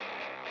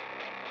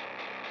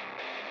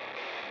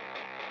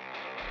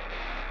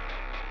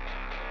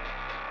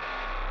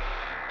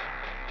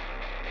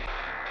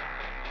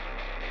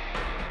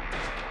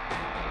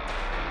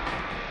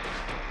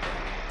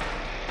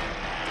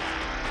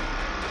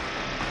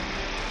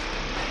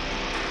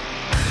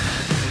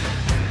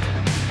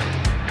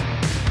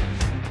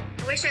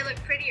wish I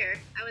looked prettier.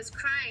 I was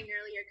crying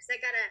earlier because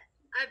I got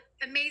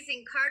a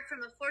amazing card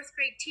from a fourth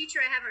grade teacher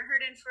I haven't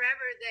heard in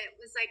forever that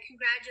was like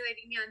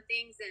congratulating me on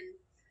things, and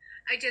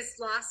I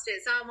just lost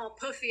it. So I'm all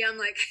puffy. I'm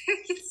like, I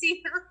can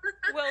see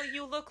now. Well,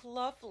 you look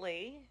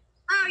lovely.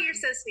 Oh, you're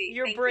so sweet.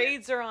 Your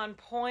braids are on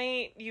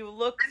point. You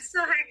look... I'm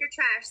still hiker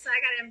trash, so I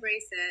gotta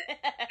embrace it.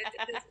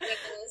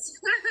 It's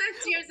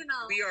tears and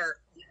all. We are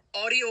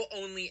audio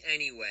only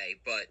anyway,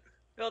 but...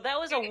 Well, that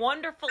was a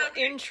wonderful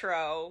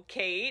intro,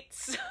 Kate.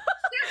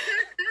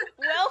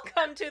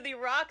 Welcome to the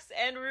Rocks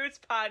and Roots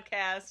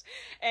podcast.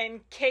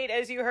 And Kate,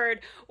 as you heard,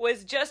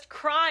 was just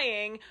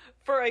crying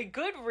for a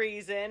good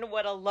reason.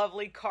 What a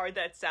lovely card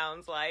that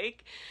sounds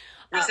like.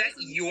 Was that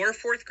your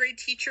fourth grade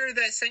teacher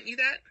that sent you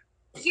that?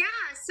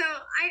 Yeah, so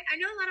I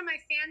know a lot of my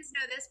fans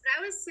know this, but I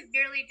was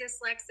severely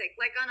dyslexic,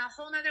 like on a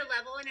whole nother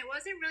level, and it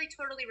wasn't really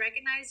totally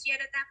recognized yet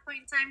at that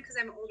point in time because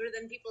I'm older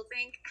than people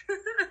think.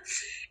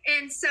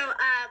 And so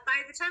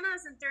by the time I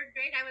was in third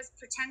grade, I was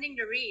pretending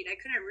to read.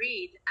 I couldn't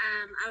read.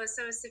 I was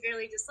so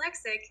severely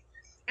dyslexic.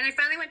 And I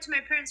finally went to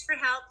my parents for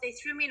help. They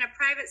threw me in a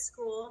private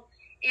school,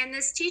 and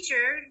this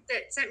teacher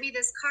that sent me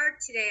this card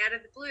today out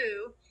of the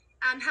blue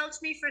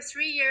helped me for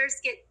 3 years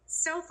get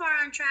so far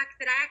on track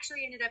that I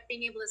actually ended up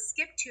being able to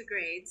skip 2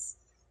 grades,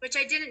 which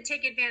I didn't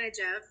take advantage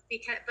of,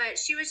 but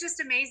she was just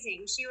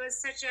amazing. She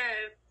was such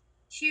a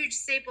huge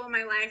staple in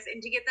my life,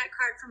 and to get that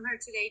card from her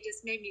today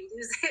just made me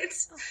lose it.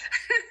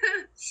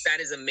 That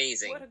is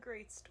amazing. What a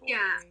great story.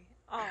 Yeah.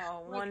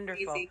 Oh,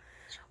 wonderful. Crazy.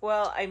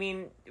 Well, I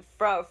mean,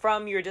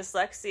 from your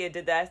dyslexia,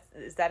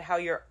 is that how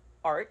your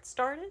art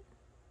started?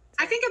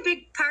 I think a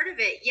big part of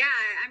it, yeah.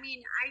 I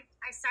mean,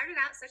 I started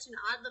out such an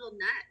odd little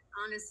nut,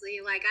 honestly.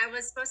 Like, I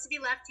was supposed to be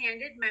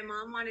left-handed. My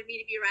mom wanted me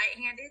to be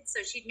right-handed,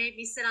 so she'd made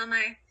me sit on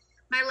my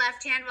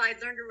left hand while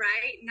I'd learned to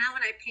write. Now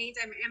when I paint,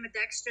 I'm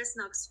ambidextrous,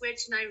 and I'll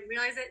switch, and I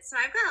realize it. So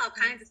I've got all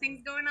kinds of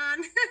things going on.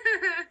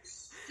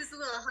 Just a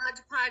little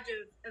hodgepodge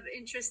of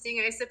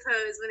interesting, I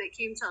suppose, when it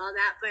came to all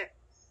that. But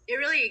it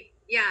really,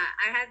 yeah,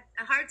 I had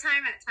a hard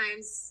time at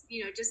times,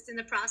 just in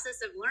the process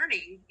of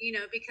learning,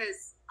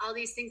 because all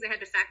these things I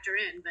had to factor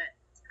in, but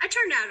I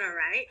turned out all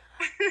right.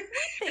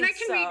 And I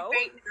can read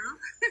great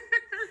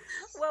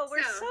now. Well,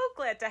 we're so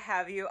glad to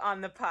have you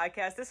on the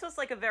podcast. This was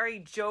like a very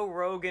Joe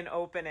Rogan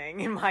opening,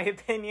 in my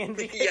opinion.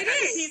 It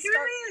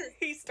is.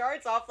 He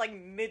starts off like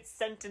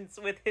mid-sentence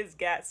with his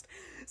guest.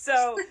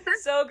 So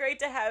great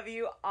to have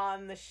you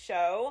on the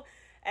show.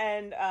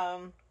 And,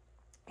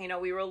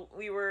 we were,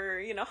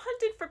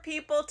 hunted for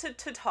people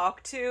to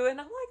talk to. And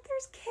I'm like,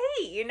 there's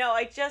Kate.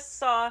 I just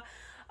saw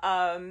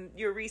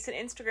your recent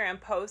Instagram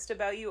post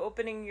about you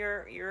opening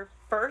your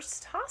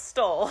first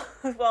hostel.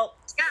 Well,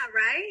 yeah,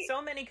 right?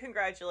 So many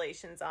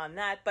congratulations on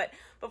that. But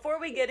before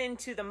we get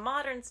into the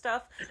modern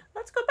stuff,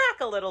 let's go back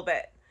a little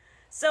bit.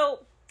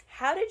 So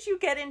how did you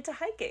get into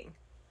hiking?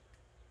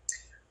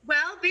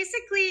 Well,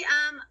 basically,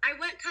 I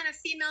went kind of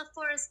female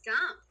Forrest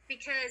Gump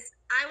because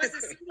I was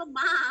a single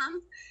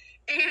mom,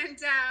 and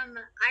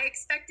I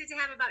expected to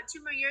have about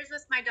 2 more years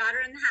with my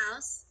daughter in the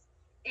house.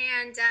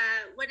 And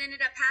what ended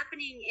up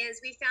happening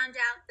is we found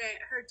out that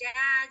her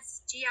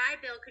dad's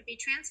GI Bill could be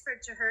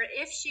transferred to her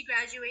if she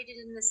graduated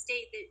in the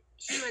state that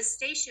he was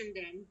stationed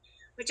in,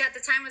 which at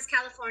the time was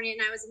California, and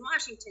I was in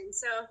Washington.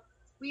 So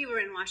we were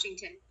in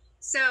Washington.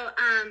 So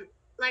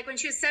like when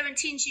she was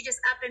 17, she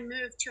just up and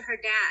moved to her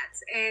dad's.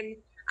 And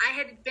I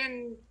had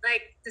been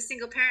like the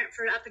single parent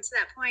for up until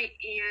that point,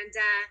 and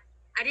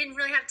I didn't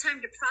really have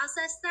time to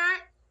process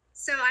that.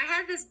 So I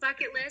had this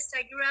bucket list.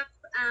 I grew up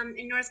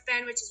in North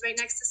Bend, which is right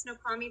next to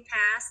Snoqualmie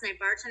Pass, and I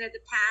bartended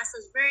the pass. I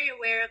was very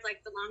aware of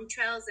like the long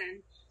trails,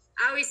 and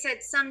I always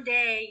said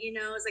someday, it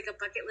was like a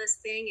bucket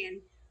list thing.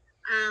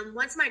 And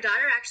once my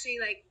daughter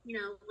actually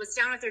was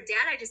down with her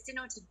dad, I just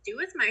didn't know what to do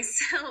with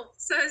myself.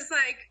 So I was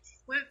like,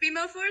 went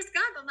female Forrest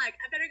Gump. I'm like,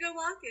 I better go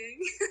walking.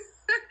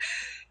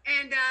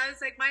 And I was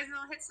like, might as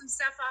well hit some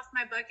stuff off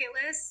my bucket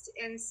list.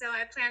 And so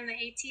I planned the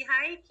AT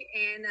hike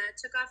and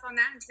took off on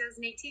that in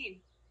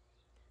 2018.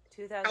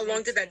 How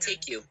long did that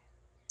take you?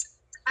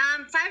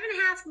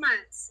 5.5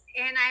 months.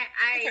 And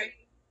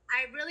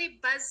I really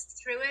buzzed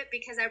through it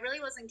because I really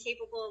wasn't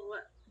capable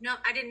of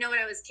I didn't know what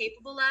I was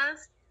capable of.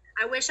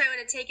 I wish I would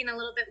have taken a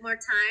little bit more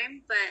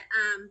time, but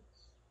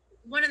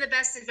one of the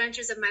best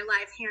adventures of my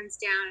life, hands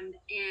down,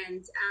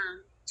 and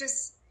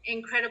just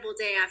incredible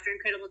day after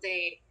incredible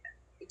day.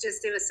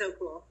 It was so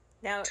cool.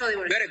 Now,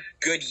 totally you had a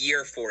good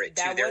year for it,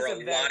 too.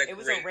 It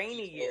was a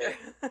rainy year.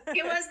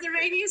 It was the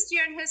rainiest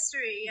year in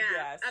history, yeah.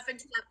 Yes. Up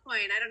until that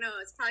point. I don't know.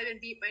 It's probably been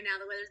beat by now.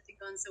 The weather's been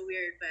going so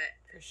weird,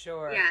 but... For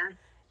sure. Yeah.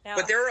 Now,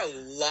 but there were a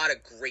lot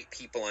of great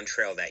people on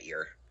trail that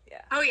year.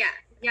 Yeah. Oh, yeah.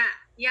 Yeah.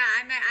 Yeah,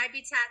 I met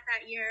Ivy Tat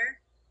that year.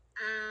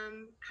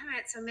 I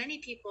met so many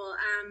people.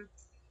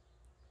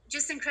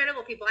 Just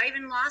incredible people. I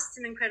even lost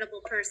an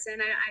incredible person.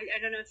 I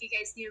don't know if you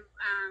guys knew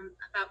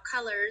about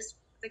Colors,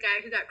 the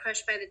guy who got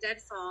crushed by the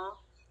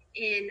deadfall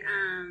in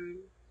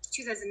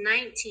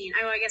 2019.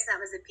 I guess that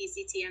was a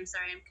PCT. I'm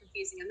sorry, I'm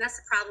confusing them. That's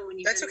the problem when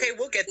you... That's okay,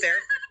 we'll get there.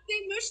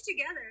 They mush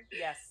together.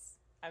 Yes,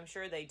 I'm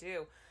sure they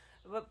do.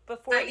 But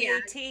before the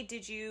AT,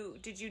 did you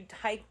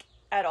hike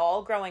at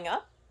all growing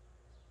up?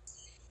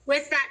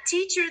 With that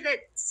teacher that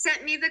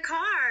sent me the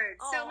card.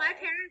 Aww. So my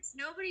parents,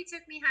 nobody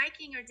took me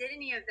hiking or did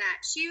any of that.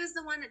 She was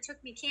the one that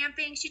took me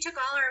camping. She took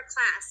all our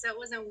class, so it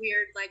wasn't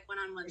weird, like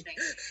one-on-one thing.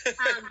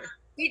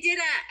 We did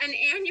an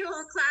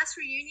annual class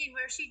reunion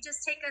where she'd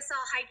just take us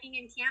all hiking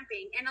and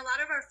camping. And a lot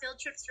of our field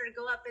trips were to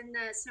go up in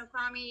the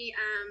Snoqualmie,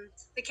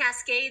 the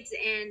Cascades,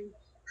 and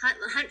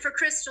hunt for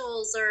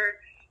crystals, or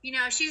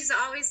she's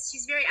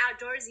very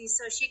outdoorsy,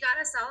 so she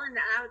got us all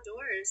into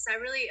outdoors. I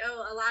really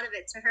owe a lot of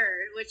it to her,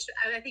 which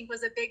I think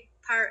was a big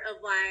part of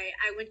why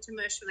I went to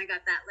Mush when I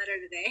got that letter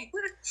today.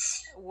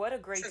 What a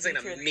great Sounds teacher.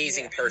 like an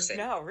amazing person.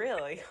 No,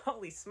 really.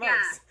 Holy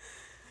smokes.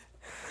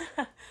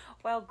 Yeah.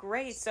 Well,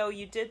 great. So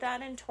you did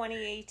that in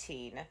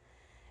 2018.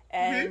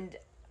 And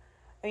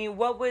I mean,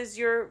 what was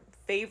your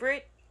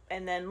favorite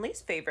and then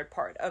least favorite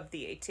part of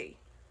the AT?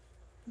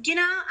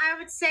 I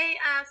would say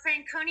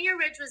Franconia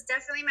Ridge was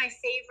definitely my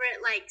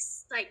favorite, like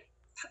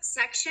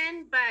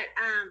section, but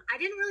I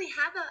didn't really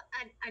have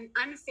an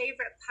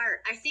unfavorite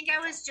part. I think I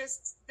was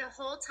just the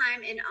whole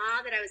time in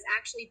awe that I was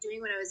actually doing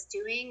what I was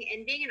doing,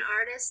 and being an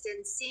artist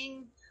and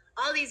seeing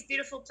all these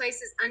beautiful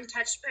places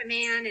untouched by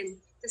man, and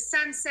the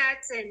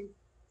sunsets, and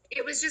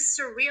it was just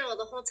surreal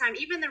the whole time.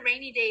 Even the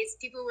rainy days,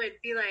 people would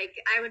be like,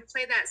 I would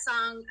play that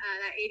song,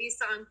 that 80s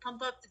song,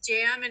 Pump Up the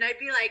Jam, and I'd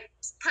be like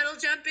puddle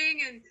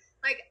jumping, and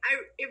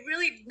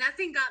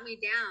nothing got me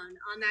down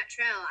on that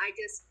trail. I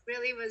just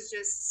really was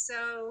just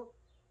so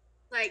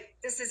like,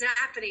 this is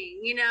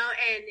happening, and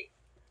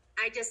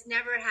I just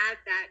never had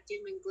that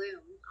doom and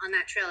gloom on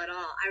that trail at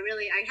all.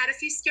 I had a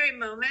few scary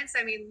moments.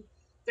 I mean,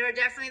 there were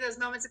definitely those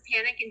moments of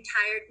panic and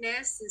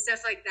tiredness and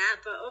stuff like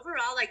that. But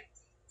overall, like,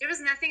 there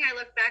was nothing. I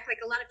look back,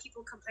 like, a lot of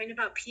people complain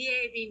about PA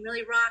being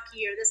really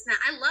rocky or this and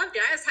that. I loved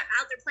it. I was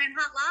out there playing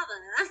Hot Lava.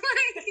 I'm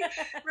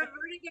like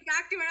reverting it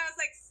back to when I was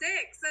like 6.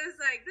 I was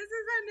like, this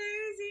is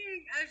amazing.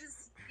 I was just,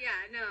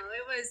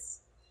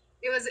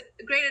 it was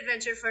a great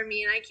adventure for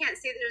me. And I can't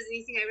say that there was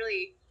anything I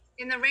really,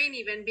 in the rain,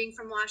 even being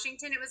from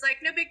Washington, it was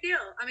like no big deal.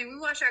 I mean, we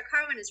wash our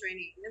car when it's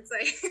raining. It's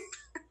like,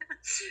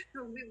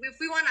 if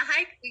we want to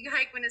hike, we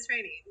hike when it's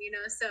raining,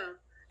 so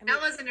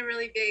that wasn't a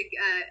really big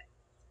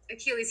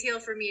Achilles heel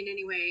for me in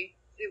any way.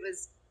 It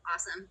was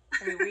awesome.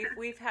 I mean,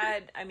 we've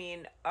had,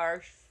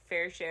 our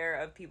fair share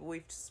of people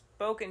we've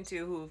spoken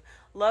to who've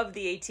loved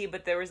the AT,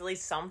 but there was at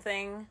least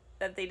something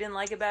that they didn't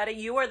like about it.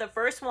 You are the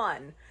first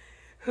one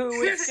who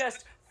was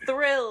just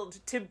thrilled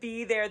to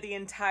be there the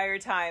entire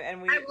time,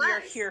 and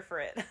we're here for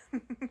it.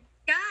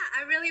 Yeah,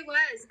 I really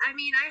was. I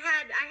mean, I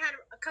had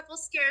a couple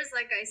scares,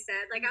 like I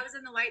said. Like, I was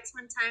in the Whites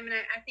one time, and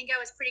I think I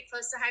was pretty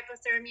close to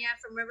hypothermia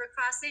from river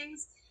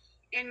crossings.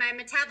 And my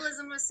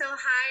metabolism was so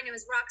high, and it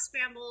was rock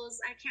scrambles.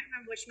 I can't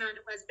remember which mountain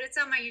it was, but it's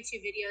on my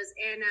YouTube videos.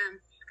 And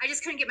I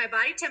just couldn't get my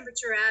body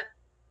temperature up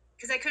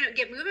because I couldn't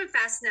get moving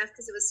fast enough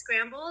because it was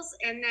scrambles.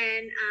 And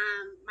then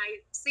my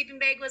sleeping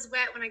bag was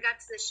wet when I got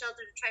to the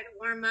shelter to try to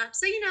warm up.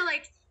 So,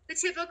 like the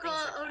typical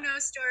oh no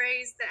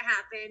stories that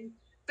happen.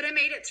 But I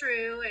made it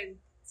through, and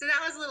so that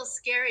was a little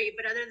scary.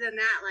 But other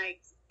than that, like,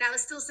 that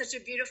was still such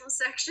a beautiful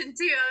section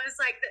too. I was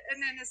like,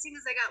 and then as soon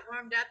as I got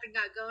warmed up and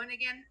got going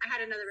again, I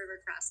had another river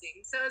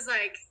crossing. So it was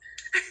like,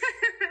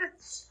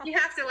 you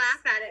have to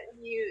laugh at it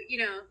when you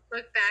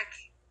look back.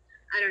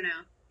 I don't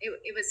know.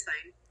 It was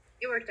fine.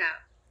 It worked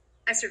out.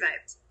 I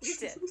survived. You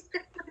did.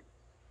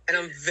 And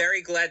I'm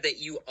very glad that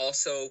you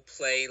also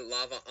play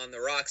Lava on the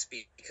Rocks,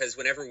 because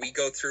whenever we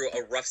go through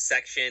a rough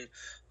section,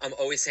 I'm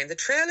always saying the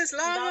trail is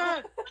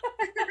lava.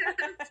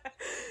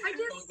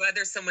 I'm glad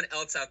there's someone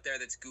else out there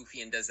that's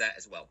goofy and does that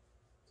as well.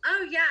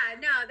 Oh yeah,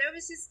 no, there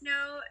was just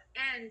no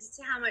end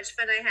to how much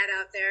fun I had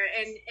out there,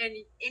 and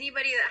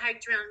anybody that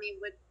hiked around me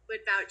would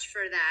vouch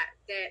for that.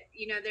 That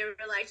they were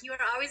like, you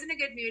are always in a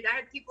good mood. I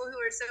had people who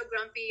were so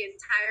grumpy and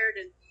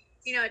tired, and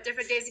at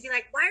different days, they'd be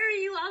like, why are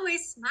you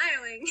always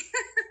smiling?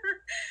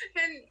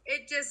 And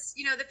it just,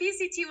 the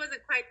PCT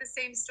wasn't quite the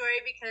same story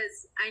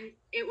because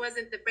it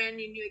wasn't the brand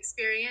new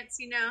experience,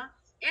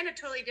 and a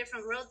totally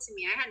different world to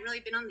me. I hadn't really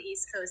been on the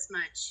East Coast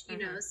much,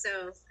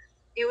 so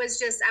it was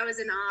just, I was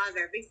in awe of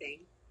everything.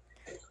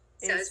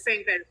 So it's pretty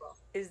incredible.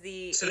 Is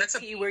the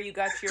AT where you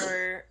got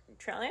your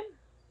trail name?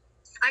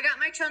 I got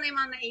my trail name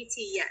on the AT,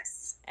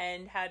 yes.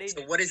 And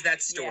So what is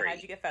that story? Yeah,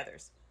 how'd you get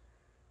feathers?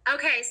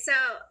 Okay, so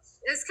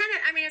it's kind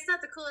of, it's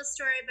not the coolest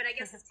story, but I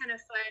guess it's kind of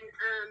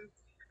fun.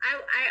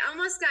 I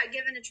almost got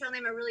given a trail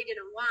name I really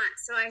didn't want,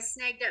 so I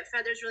snagged up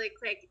feathers really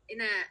quick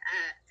in a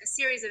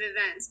series of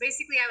events.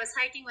 Basically, I was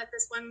hiking with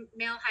this one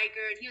male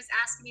hiker, and he was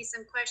asking me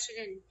some question,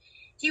 and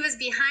he was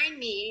behind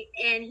me,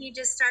 and he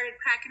just started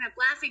cracking up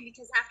laughing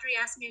because after he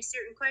asked me a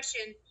certain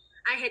question,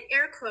 I had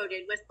air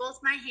quoted with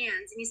both my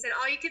hands, and he said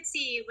all you could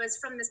see was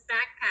from this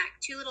backpack,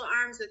 2 little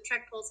arms with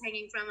trek poles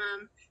hanging from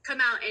them come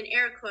out and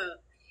air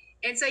quote.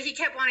 And so he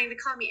kept wanting to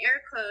call me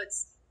air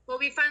quotes. Well,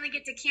 we finally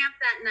get to camp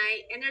that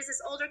night, and there's this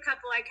older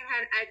couple I'd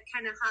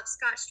kind of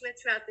hopscotched with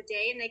throughout the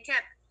day, and they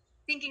kept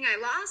thinking I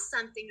lost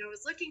something or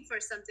was looking for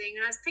something,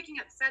 and I was picking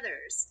up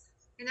feathers.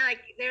 And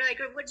they're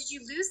like, what, did you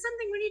lose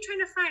something? What are you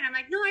trying to find? I'm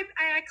like, no,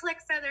 I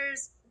collect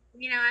feathers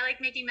I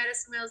like making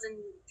medicine wheels and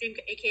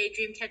aka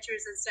dream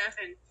catchers and stuff.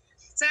 And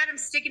so I had them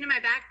sticking in my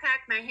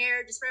backpack, my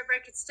hair, just wherever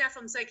I could stuff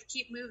them so I could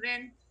keep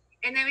moving.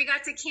 And then we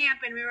got to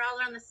camp and we were all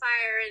around the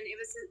fire, and it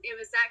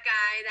was that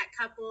guy, that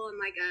couple, and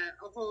like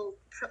a whole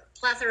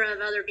plethora of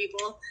other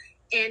people.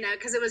 And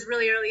because it was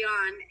really early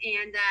on,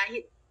 and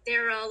they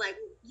were all like,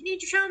 "You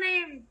need your trail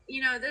name,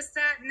 this,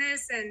 that, and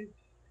this," and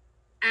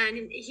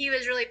he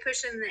was really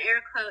pushing the air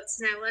quotes,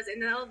 and I was,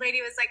 and the old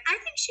lady was like, "I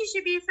think she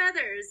should be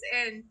Feathers,"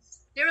 and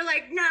they were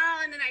like,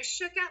 "No," and then I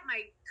shook out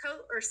my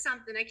coat or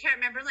something, I can't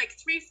remember, like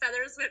 3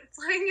 feathers went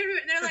flying through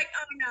it, and they're like,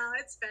 "Oh no,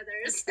 it's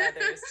Feathers." It's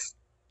Feathers.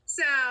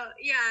 So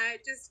yeah,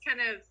 just kind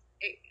of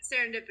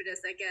serendipitous,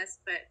 I guess,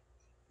 but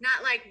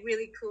not like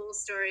really cool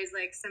stories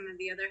like some of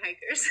the other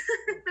hikers.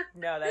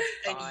 No, that's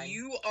fine. And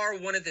you are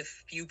one of the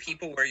few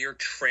people where your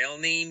trail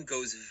name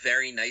goes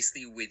very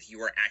nicely with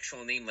your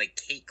actual name. Like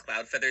Kate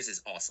Cloudfeathers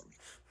is awesome.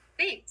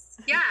 Thanks.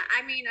 Yeah,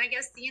 I mean, I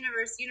guess the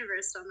universe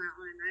on that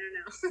one. I don't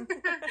know.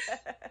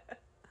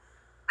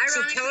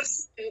 So Ironically, tell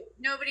us,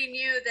 nobody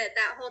knew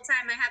that whole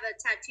time I have a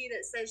tattoo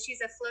that says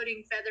she's a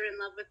floating feather in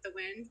love with the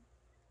wind.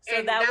 So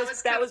And that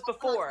was covered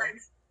before. all the time.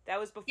 That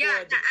was before.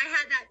 Yeah, I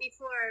had that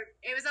before.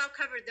 It was all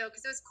covered though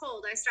because it was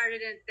cold. I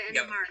started at the end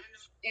of March,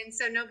 and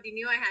so nobody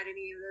knew I had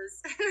any of those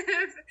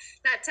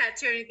that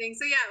tattoo or anything.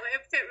 So yeah,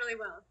 it fit really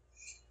well.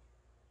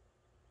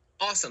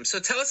 awesome. So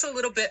tell us a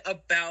little bit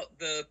about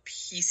the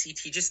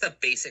PCT, just the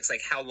basics,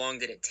 like how long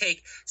did it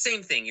take?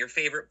 Same thing, your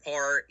favorite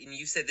part, and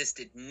you said this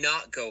did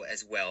not go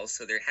as well,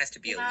 so there has to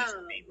be at least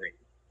a favorite.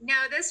 No,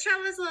 this trail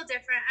was a little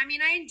different. I mean,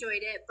 I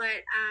enjoyed it, but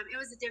it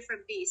was a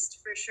different beast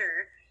for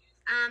sure.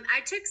 I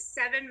took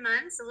 7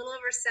 months, a little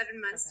over 7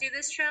 months to do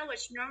this trail,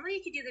 which normally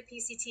you could do the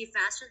PCT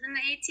faster than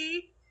the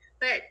AT.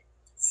 But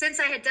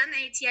since I had done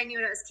the AT, I knew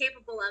what I was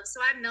capable of.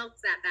 So I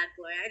milked that bad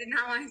boy. I did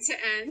not want it to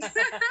end.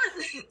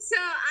 So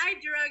I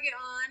drug it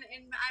on,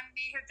 and I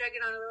may have drug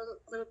it on a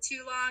little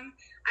too long.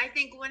 I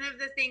think one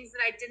of the things that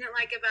I didn't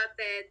like about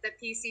the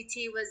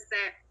PCT was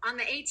that on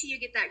the AT,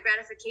 you get that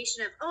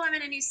gratification of, oh, I'm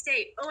in a new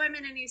state. Oh, I'm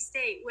in a new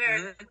state.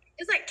 Where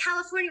it's like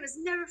California was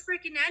never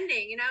freaking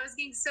ending. And I was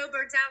getting so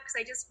burnt out because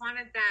I just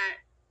wanted that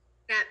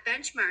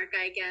benchmark,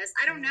 I guess.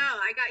 I don't know.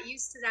 I got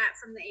used to that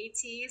from the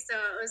AT. So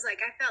it was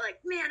like, I felt like,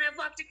 man, I've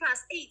walked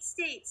across 8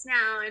 states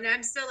now. And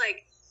I'm still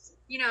like,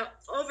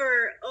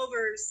 over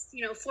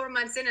 4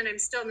 months in, and I'm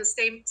still in the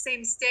same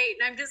state.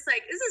 And I'm just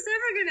like, is this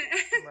ever going to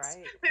end? Right.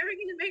 Am I ever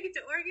going to make it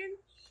to Oregon?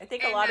 I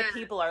think a lot of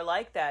people are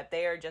like that.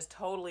 They are just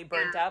totally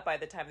burnt out by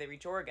the time they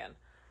reach Oregon.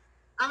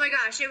 Oh my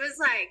gosh. It was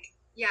like,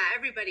 yeah,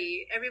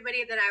 everybody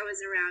that I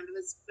was around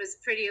was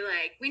pretty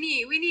like, we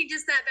need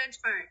just that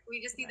benchmark.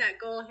 We just need that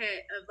goal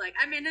hit of like,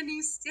 I'm in a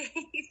new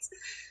state.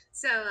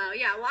 So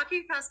yeah,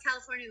 walking across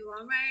California the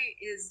long way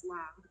is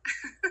long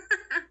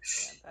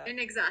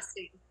and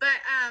exhausting. But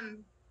I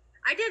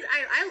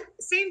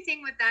same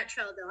thing with that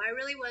trail though. I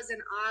really was in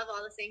awe of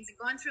all the things, and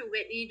going through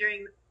Whitney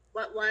during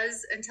what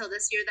was until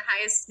this year the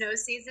highest snow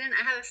season.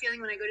 I have a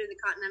feeling when I go to the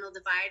Continental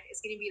Divide,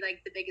 it's going to be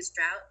like the biggest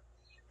drought.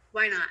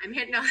 Why not? I'm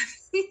hitting off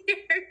here.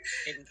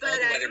 In all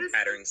the weather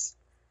patterns.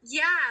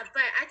 Yeah,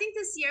 but I think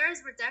the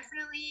Sierras were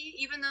definitely,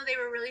 even though they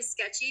were really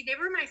sketchy, they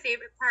were my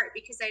favorite part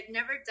because I'd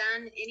never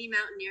done any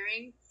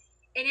mountaineering.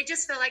 And it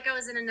just felt like I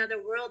was in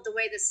another world, the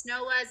way the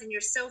snow was, and you're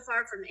so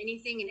far from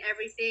anything and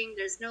everything.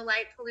 There's no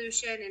light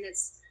pollution, and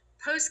it's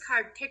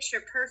postcard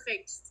picture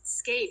perfect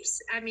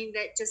scapes. I mean,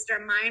 that just are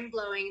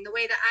mind-blowing. And the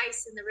way the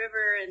ice in the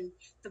river and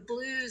the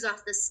blues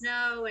off the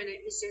snow, and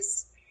it was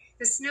just...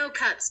 the snow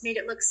cups made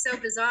it look so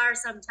bizarre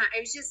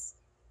sometimes.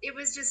 It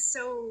was just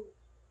so,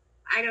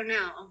 I don't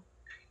know.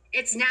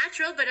 It's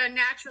natural, but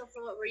unnatural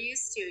for what we're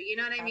used to. You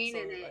know what I mean?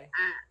 Absolutely.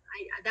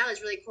 And that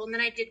was really cool. And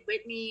then I did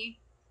Whitney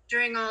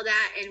during all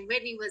that, and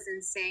Whitney was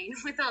insane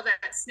with all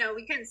that snow.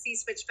 We couldn't see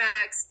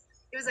switchbacks.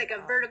 It was like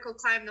a vertical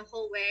climb the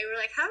whole way. We're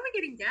like, how are we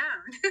getting down?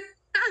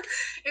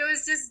 It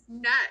was just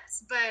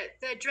nuts. But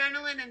the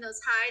adrenaline and those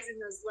highs and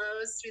those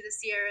lows through the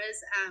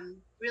Sierras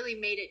really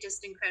made it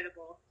just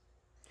incredible.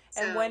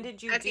 And when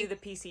did you do the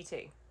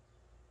PCT?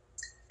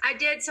 I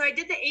did. So I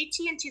did the AT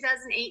in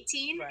 2018,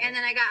 right. And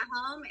then I got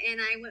home and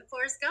I went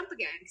Forrest Gump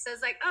again. So I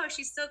was like, oh,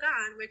 she's still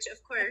gone, which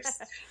of course,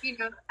 so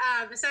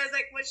I was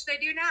like, what should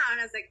I do now? And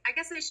I was like, I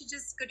guess I should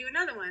just go do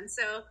another one.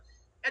 So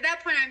at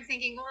that point I'm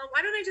thinking, well, why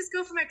don't I just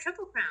go for my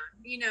Triple Crown,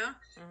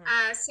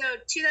 So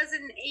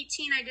 2018,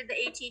 I did the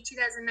AT.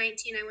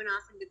 2019, I went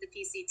off and did the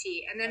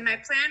PCT. And then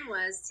my plan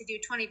was to do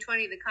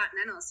 2020, the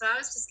Continental. So I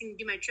was just going to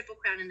do my Triple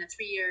Crown in a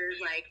 3-year,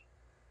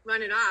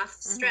 run it off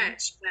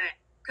stretch, but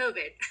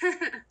COVID.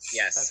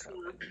 Yes.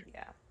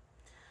 Yeah.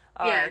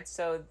 All right.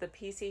 So the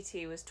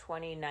PCT was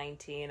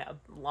 2019. A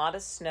lot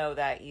of snow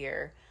that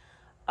year.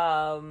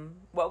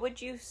 What would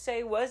you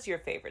say was your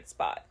favorite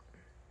spot?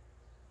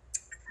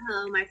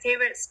 Oh, my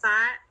favorite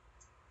spot.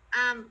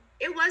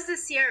 It was the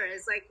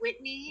Sierras, like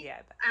Whitney. Yeah.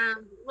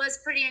 Was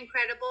pretty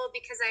incredible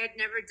because I had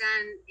never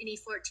done any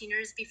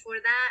 14ers before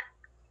that.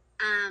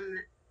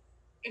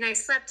 And I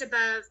slept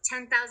above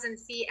 10,000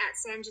 feet at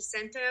San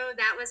Jacinto.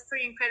 That was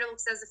pretty incredible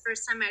because that was the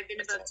first time I'd been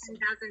above 10,000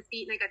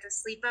 feet, and I got to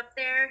sleep up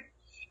there.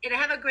 and I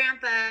have a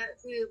grandpa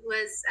who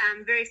was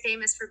very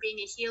famous for being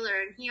a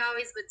healer, and he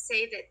always would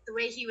say that the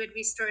way he would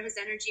restore his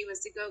energy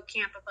was to go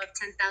camp above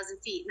 10,000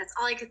 feet, and that's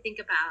all I could think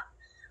about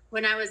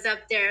when I was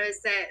up there,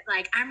 is that,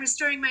 like, I'm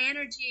restoring my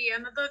energy,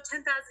 I'm above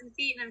 10,000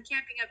 feet, and I'm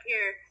camping up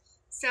here.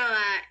 So,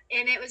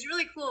 and it was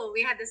really cool.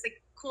 We had this,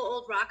 like, cool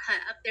old rock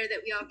hut up there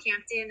that we all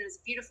camped in. It was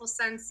a beautiful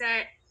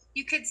sunset.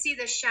 You could see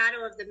the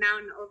shadow of the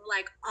mountain over,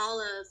 like, all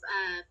of,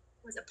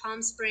 was it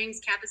Palm Springs,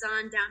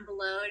 Cabazon down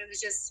below, and it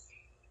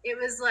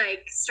was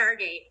like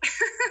Stargate.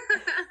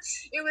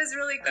 It was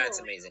really cool. That's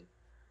amazing.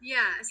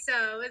 Yeah,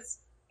 so that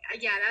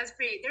was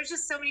pretty. There's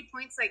just so many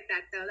points like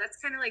that, though. That's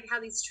kind of like how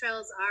these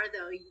trails are,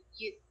 though.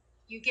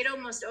 You get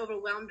almost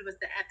overwhelmed with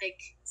the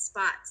epic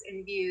spots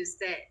and views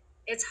that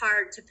it's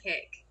hard to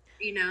pick,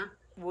 you know?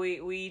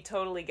 We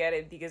totally get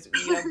it, because,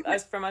 you know,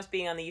 us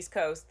being on the East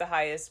Coast, the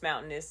highest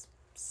mountain is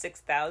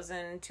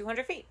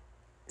 6,200 feet.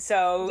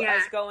 So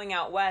us going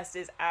out west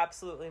is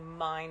absolutely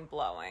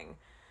mind-blowing.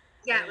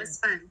 Yeah, it was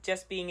fun.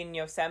 Just being in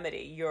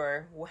Yosemite,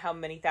 you're how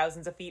many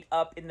thousands of feet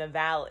up in the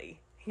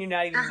valley? You're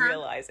not even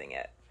realizing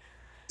it.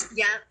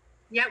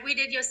 Yeah, we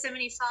did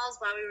Yosemite Falls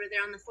while we were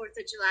there on the 4th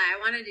of July. I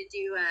wanted to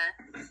do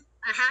a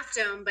half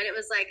dome, but it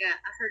was like a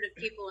herd of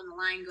people in the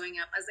line going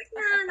up. I was like,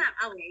 nah,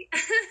 I'll wait.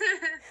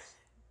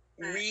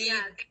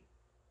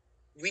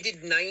 We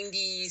did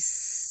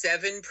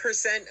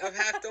 97% of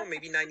half dome,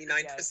 maybe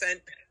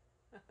 99%.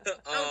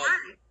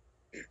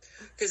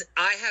 Because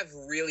I have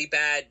really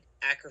bad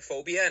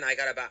acrophobia, and I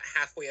got about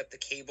halfway up the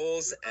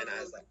cables, and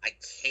I was like, I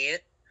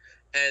can't.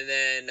 And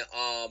then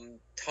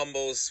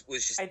Tumbles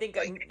was just, I think,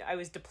 like, I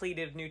was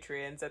depleted of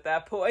nutrients at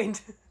that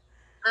point.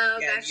 Oh,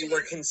 yeah, gosh, you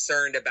were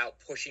concerned about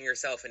pushing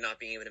yourself and not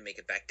being able to make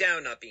it back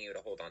down, not being able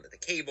to hold on to the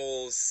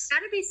cables.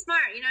 Gotta be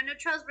smart, you know, no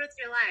trail's worth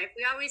your life.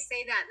 We always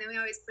say that, and then we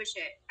always push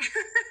it.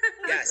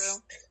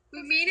 Yes.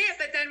 We mean it,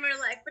 but then we're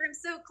like, but I'm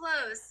so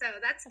close. So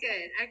that's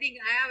good. I think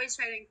I always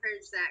try to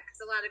encourage that,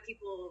 because a lot of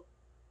people,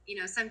 you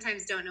know,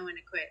 sometimes don't know when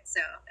to quit. So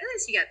at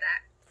least you got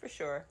that. For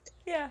sure.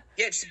 Yeah.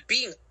 Yeah, just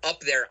being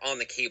up there on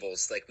the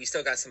cables, like, we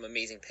still got some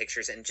amazing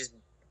pictures, and just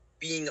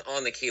being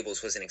on the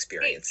cables was an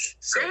experience.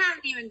 So I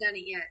haven't even done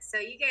it yet. So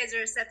you guys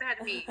are a step ahead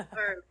of me,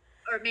 or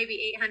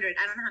maybe 800.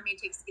 I don't know how many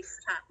it takes to get to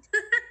the top.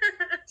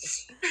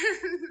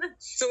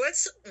 So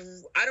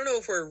I don't know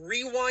if we're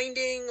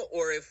rewinding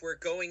or if we're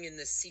going in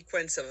the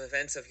sequence of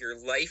events of your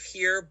life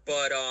here,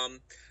 but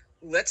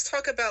let's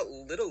talk about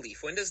Little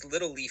Leaf. When does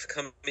Little Leaf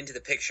come into the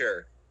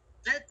picture?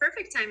 That's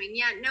perfect timing.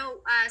 Yeah,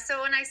 no.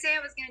 So when I say I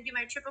was going to do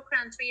my Triple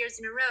Crown 3 years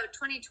in a row,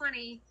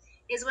 2020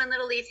 is when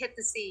Little Leaf hit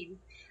the scene.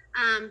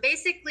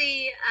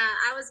 Basically,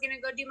 I was going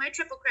to go do my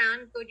Triple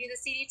Crown, go do the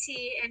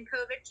CDT, and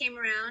COVID came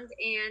around,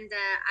 and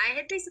I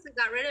had basically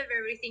got rid of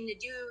everything to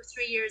do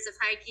 3 years of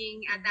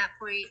hiking at that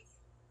point.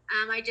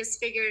 I just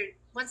figured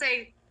once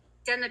I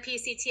done the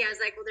PCT, I was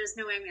like, well, there's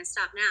no way I'm going to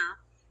stop now.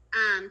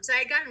 So I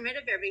had gotten rid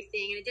of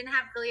everything, and it didn't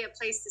have really a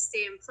place to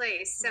stay in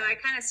place. So I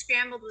kind of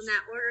scrambled when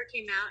that order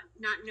came out,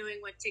 not knowing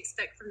what to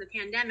expect from the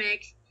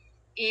pandemic,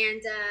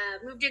 and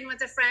moved in with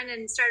a friend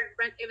and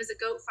it was a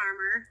goat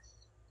farmer.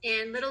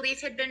 And Little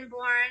Leaf had been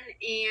born,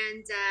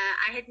 and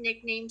I had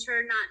nicknamed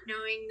her, not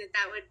knowing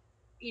that would,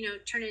 you know,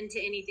 turn into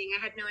anything.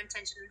 I had no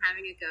intention of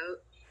having a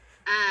goat.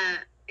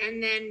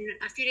 And then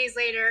a few days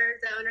later,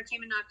 the owner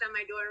came and knocked on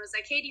my door and was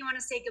like, hey, do you want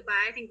to say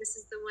goodbye? I think this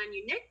is the one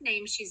you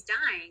nicknamed. She's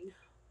dying.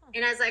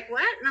 And I was like,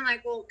 what? And I'm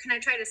like, well, can I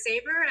try to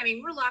save her? I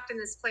mean, we're locked in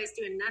this place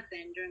doing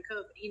nothing during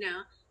COVID, you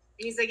know?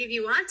 And he's like, if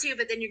you want to,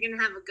 but then you're going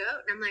to have a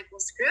goat. And I'm like, well,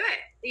 screw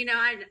it. You know,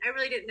 I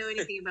really didn't know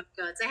anything about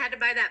goats. I had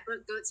to buy that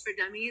book, Goats for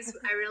Dummies.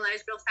 I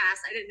realized real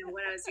fast I didn't know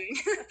what I was doing.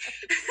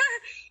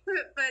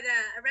 but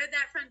I read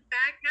that front to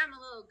back. Now I'm a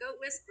little goat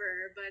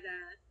whisperer. But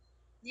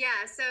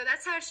yeah, so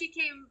that's how she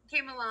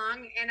came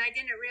along. And I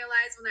didn't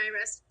realize when I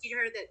rescued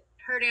her that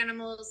herd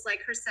animals like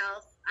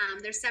herself,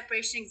 their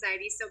separation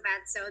anxiety is so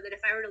bad so that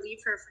if I were to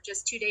leave her for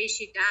just 2 days,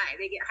 she'd die.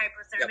 They get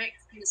hypothermic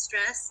from the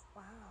stress.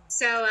 Wow.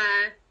 So,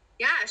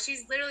 yeah,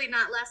 she's literally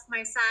not left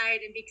my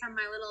side and become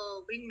my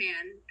little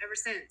wingman ever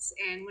since.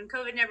 And when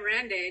COVID never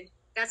ended,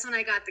 that's when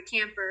I got the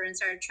camper and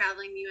started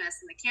traveling the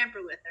U.S. in the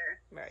camper with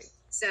her. Right.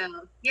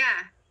 So,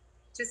 yeah,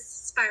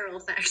 just spiral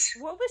effect.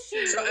 What was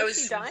she,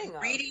 dying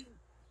of?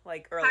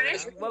 Like, early Pardon?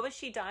 on? What was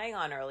she dying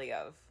on early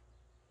of?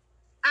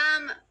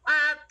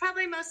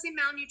 Probably mostly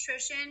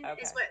malnutrition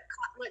is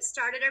what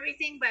started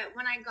everything. But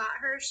when I got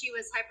her, she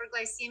was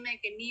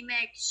hyperglycemic,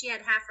 anemic. She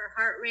had half her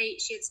heart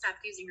rate. She had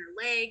stopped using her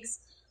legs.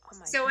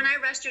 So when I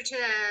rushed her to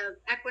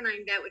the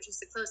equine vet, which was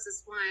the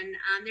closest one,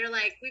 they're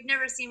like, we've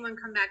never seen one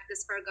come back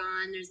this far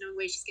gone. There's no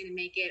way she's going to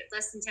make it.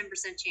 Less than 10%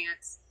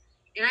 chance.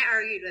 And I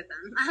argued with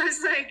them. I was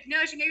like,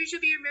 no, maybe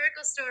she'll be your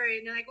miracle story.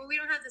 And they're like, well, we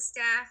don't have the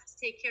staff to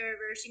take care of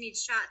her. She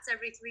needs shots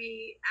every 3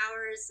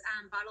 hours,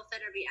 bottle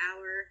fed every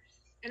hour.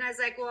 And I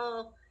was like,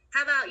 well,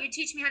 how about you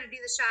teach me how to do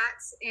the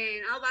shots,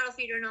 and I'll bottle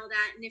feed her and all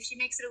that. And if she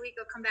makes it a week,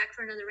 I'll come back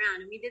for another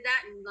round. And we did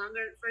that, and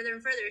further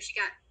and further, she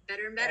got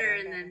better and better.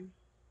 And then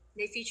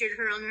they featured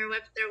her on their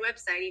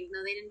website, even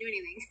though they didn't do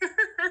anything.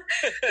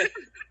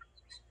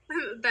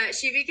 But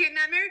she became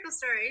that miracle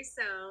story.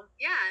 So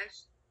yeah,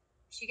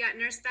 She got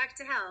nursed back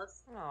to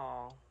health.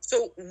 Oh.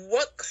 So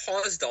what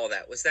caused all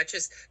that? Was that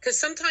just because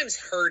sometimes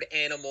herd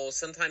animals,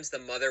 sometimes the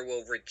mother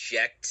will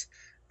reject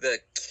the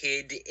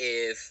kid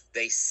if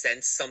they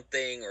sense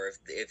something or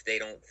if they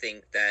don't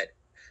think that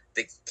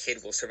the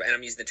kid will survive. And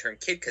I'm using the term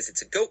kid because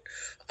it's a goat.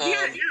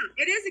 Yeah,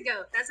 it is a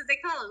goat. That's what they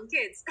call them,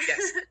 kids.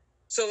 Yes.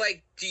 So,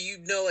 like, do you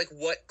know, like,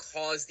 what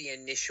caused the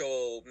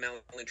initial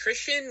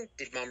malnutrition?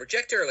 Did mom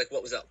reject her? Or, like,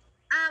 what was up?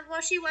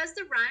 Well, she was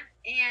the runt,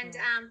 and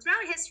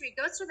throughout history,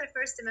 goats were the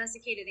first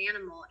domesticated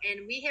animal,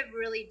 and we have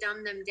really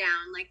dumbed them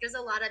down. Like, there's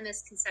a lot of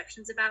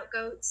misconceptions about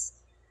goats.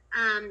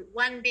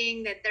 One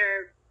being that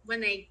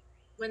when they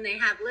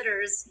have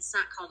litters, it's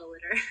not called a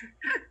litter,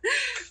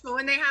 but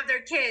when they have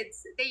their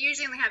kids, they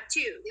usually only have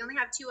two. They only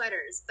have two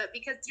udders, but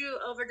because through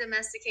over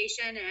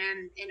domestication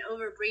and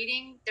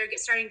overbreeding, they're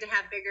starting to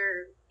have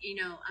bigger,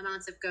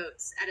 amounts of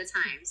goats at a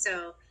time.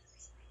 So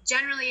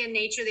generally in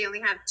nature, they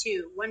only have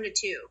one to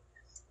two.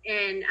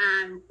 And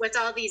with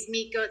all these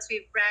meat goats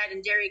we've bred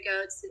and dairy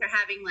goats, they're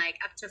having like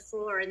up to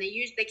 4, and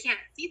they can't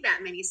feed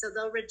that many, so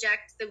they'll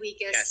reject the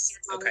weakest,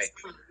 smallest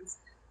ones.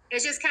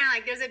 It's just kind of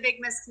like there's a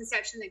big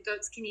misconception that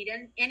goats can eat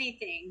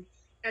anything.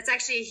 That's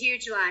actually a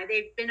huge lie.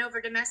 They've been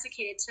over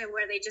domesticated to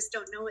where they just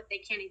don't know what they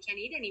can and can't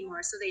eat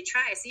anymore, so they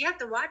try. So you have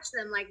to watch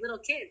them like little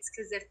kids,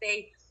 because if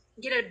they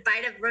get a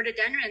bite of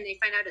rhododendron and they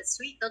find out it's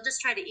sweet, they'll just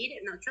try to eat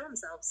it and they'll kill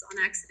themselves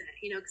on accident,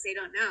 because they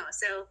don't know.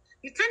 So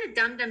you've kind of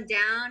dumbed them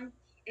down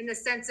in the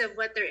sense of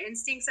what their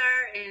instincts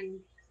are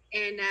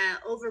and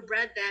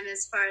overbred them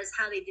as far as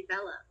how they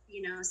develop,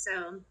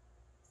 so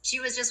she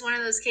was just one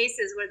of those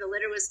cases where the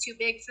litter was too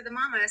big for the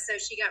mama, so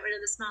she got rid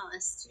of the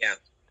smallest. Yeah.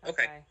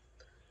 Okay.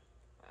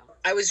 Wow.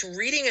 I was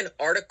reading an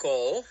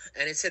article,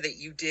 and it said that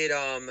you did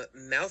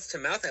mouth to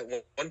mouth. At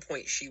one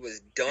point, she was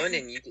done.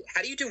 And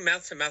how do you do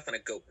mouth to mouth on a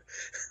goat?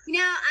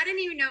 I didn't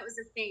even know it was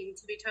a thing,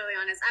 to be totally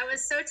honest. I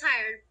was so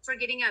tired for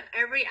getting up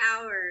every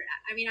hour.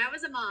 I mean, I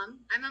was a mom.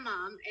 I'm a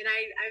mom, and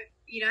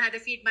I had to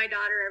feed my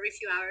daughter every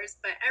few hours.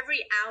 But every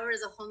hour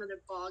is a whole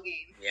nother ball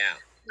game. Yeah.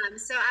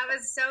 So I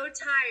was so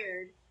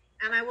tired.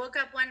 I woke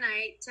up one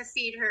night to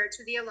feed her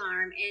to the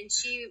alarm, and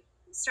she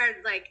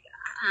started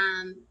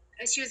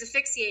she was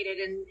asphyxiated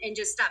and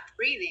just stopped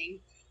breathing.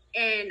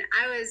 And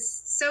I was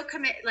so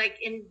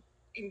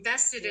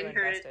invested in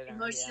her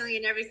emotionally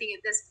and everything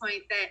at this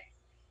point that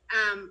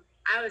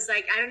I was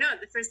like, I don't know.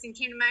 The first thing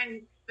came to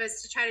mind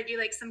was to try to do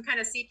like some kind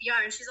of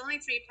CPR, and she's only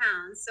 3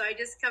 pounds, so I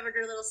just covered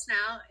her little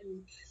snout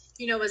and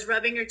was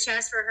rubbing her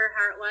chest where her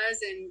heart was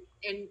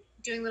and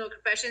doing little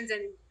compressions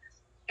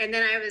and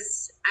then I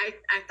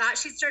thought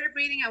she'd started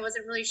breathing. I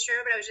wasn't really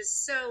sure, but I was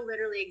just so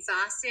literally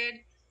exhausted.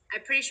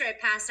 I'm pretty sure I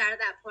passed out at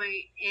that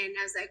point, and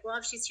I was like, well,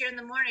 if she's here in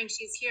the morning,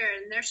 she's here.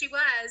 And there she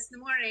was in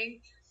the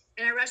morning,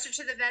 and I rushed her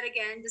to the vet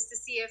again just to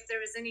see if there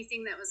was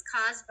anything that was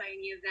caused by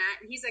any of that.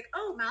 And he's like,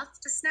 oh, mouth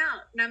to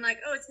snout. And I'm like,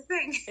 oh, it's a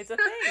thing. It's a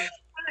thing.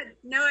 I had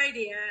no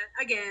idea.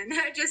 Again,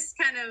 I just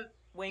kind of,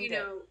 winged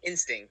it.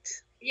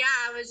 Instinct. Yeah,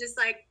 I was just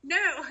like,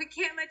 no, I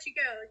can't let you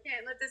go. I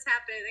can't let this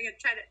happen. I'm going to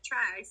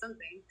try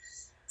something.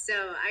 So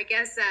I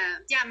guess,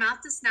 mouth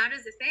to snout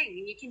is a thing.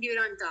 And you can do it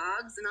on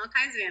dogs and all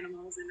kinds of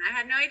animals. And I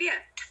had no idea.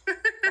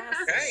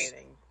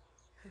 Fascinating.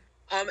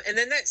 And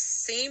then that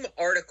same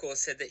article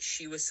said that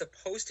she was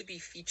supposed to be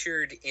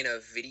featured in a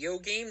video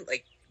game.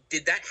 Like,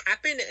 did that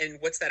happen? And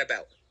what's that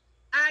about?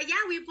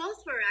 Yeah, we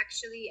both were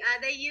actually.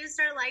 They used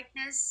our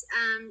likeness,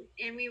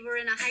 and we were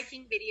in a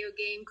hiking video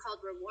game called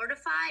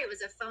Rewardify. It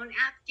was a phone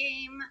app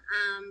game,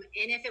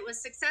 and if it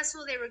was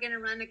successful, they were going to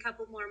run a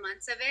couple more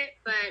months of it.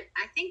 But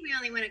I think we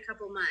only went a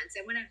couple months.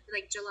 It went up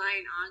like July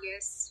and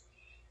August,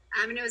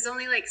 and it was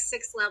only like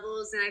 6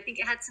 levels, and I think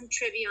it had some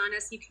trivia on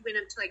us. You could win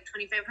up to like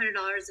 $2,500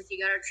 if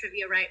you got our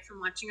trivia right from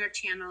watching our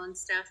channel and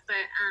stuff.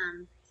 But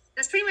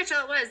that's pretty much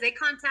all it was. They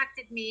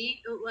contacted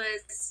me. It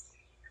was...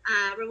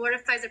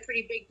 Rewardify is a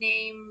pretty big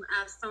name,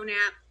 phone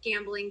app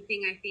gambling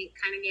thing, I think,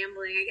 kind of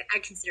gambling. I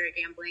consider it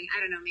gambling. I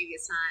don't know, maybe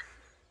it's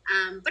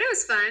not. But it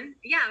was fun.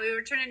 Yeah, we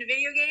were turning into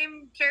video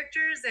game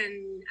characters,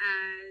 and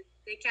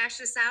they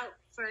cashed us out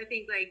for, I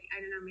think, like, I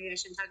don't know, maybe I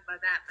shouldn't talk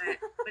about that, but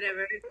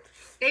whatever.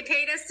 They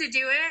paid us to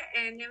do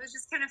it, and it was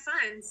just kind of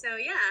fun. So,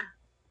 yeah.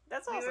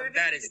 That's awesome.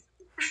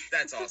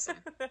 That's awesome.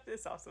 That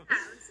is awesome. Yeah,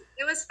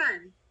 it was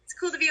fun. It's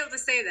cool to be able to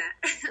say that.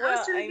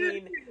 Well, I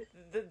mean,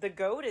 the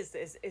goat is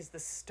the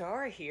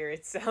star here,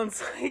 it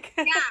sounds like.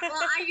 Yeah, well,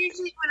 I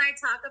usually, when I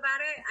talk about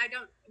it, I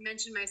don't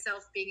mention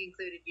myself being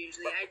included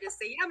usually. I just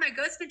say, yeah, my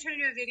goat's been turned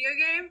into a video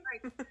game.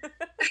 Like,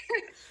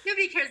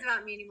 nobody cares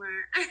about me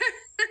anymore.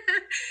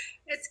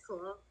 It's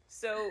cool.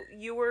 So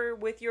you were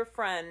with your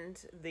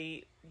friend,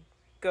 the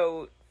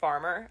goat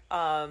farmer.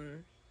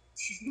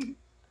 It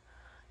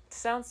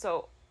sounds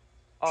so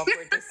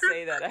awkward to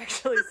say that,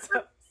 actually,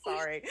 so...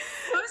 Sorry.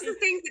 Most of the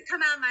things that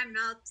come out of my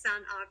mouth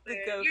sound awkward.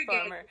 The goat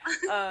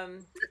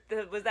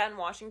farmer. Was that in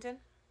Washington?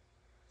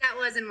 That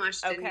was in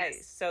Washington. Okay,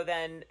 yes. So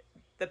then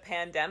the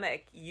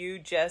pandemic, you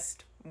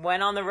just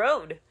went on the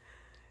road.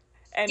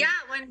 And yeah,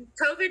 when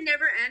COVID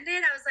never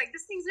ended, I was like,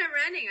 this thing's never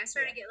ending. I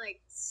started to get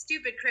like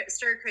stupid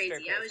stir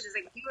crazy. I was just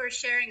like, you were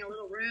sharing a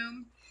little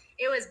room.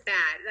 It was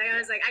bad. Like, I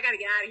was like, I got to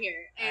get out of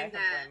here. And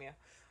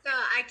so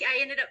I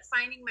ended up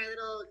finding my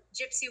little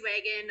gypsy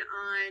wagon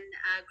on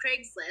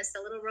Craigslist.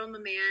 A little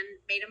Roma man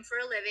made him for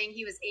a living.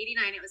 He was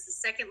 89. It was the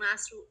second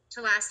last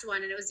to last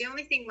one, and it was the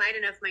only thing light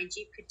enough my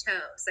Jeep could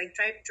tow. It's like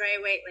dry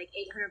weight, like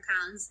 800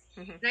 pounds.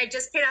 And I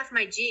just paid off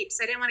my Jeep,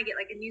 so I didn't want to get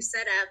like a new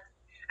setup.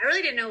 I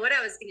really didn't know what I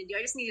was going to do.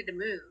 I just needed to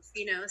move,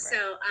 you know. Right.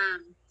 So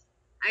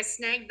I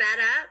snagged that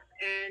up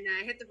and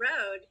hit the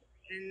road,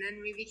 and then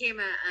we became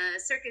a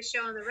circus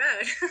show on the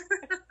road.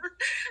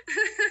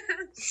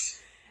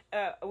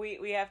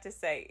 We have to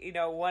say, you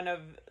know, one of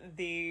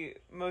the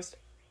most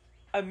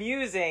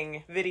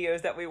amusing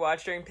videos that we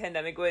watched during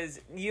pandemic was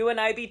you and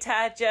I beat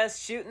Tat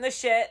just shooting the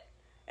shit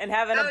and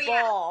having a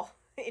ball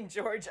in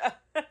Georgia.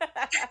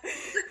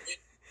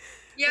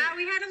 Yeah,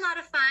 we had a lot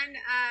of fun.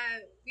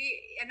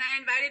 And I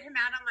invited him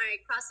out on my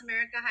Cross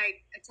America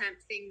hike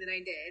attempt thing that I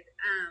did,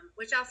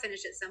 which I'll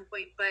finish at some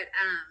point. But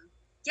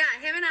yeah,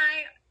 him and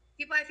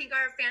people, I think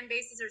our fan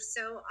bases are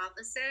so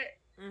opposite.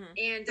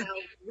 And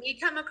we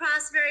come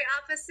across very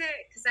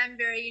opposite because I'm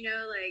very, you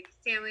know, like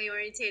family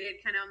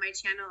orientated kind of on my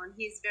channel, and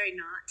he's very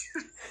not.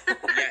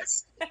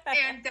 Yes.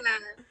 And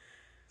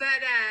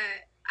but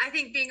I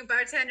think being a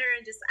bartender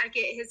and just I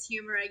get his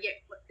humor, I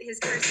get his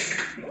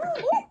person.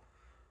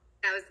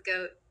 That was the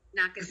goat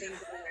knocking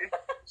things over.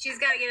 She's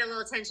got to get a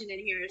little attention in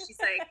here. She's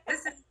like,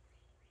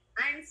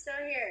 I'm still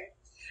here.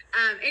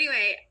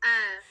 Anyway,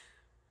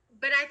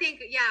 but I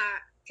think,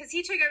 yeah, because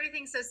he took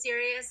everything so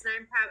serious,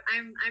 and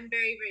I'm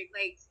very, very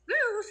like, woo,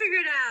 we'll figure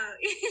it out,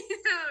 you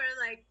know, or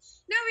like,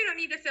 no, we don't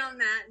need to film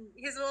that. And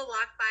his little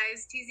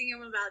walk-bys, teasing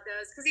him about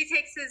those, because he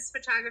takes his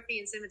photography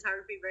and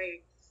cinematography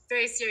very,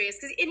 very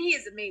serious, and he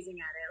is amazing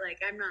at it. Like,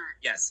 I'm not.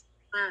 Yes.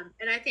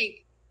 And I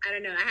think, I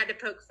don't know, I had to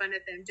poke fun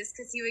at them just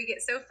because he would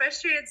get so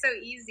frustrated so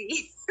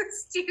easy.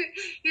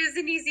 He was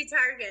an easy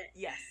target.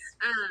 Yes.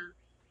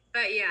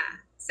 But yeah,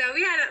 so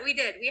we had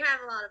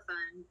a lot of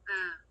fun.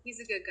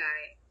 He's a good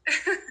guy.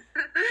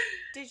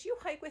 Did you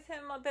hike with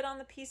him a bit on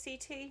the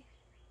PCT?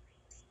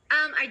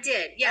 I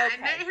did. Yeah, okay.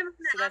 I met him on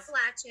the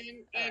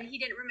Appalachian, and he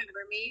didn't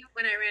remember me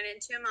when I ran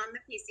into him on the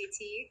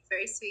PCT.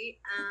 Very sweet.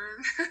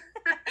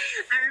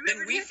 I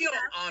remember. Then we feel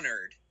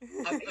honored.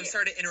 I'm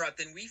sorry to interrupt.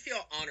 Then we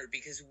feel honored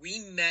because we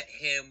met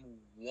him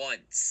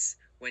once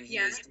when he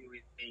was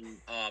doing in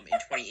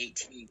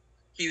 2018.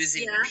 He was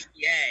in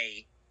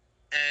PA,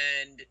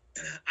 and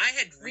I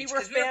had reached. We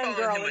were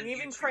fangirling.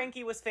 Even YouTube.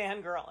 Frankie was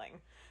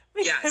fangirling.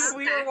 Because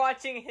we were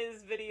watching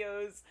his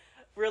videos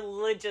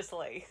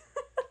religiously.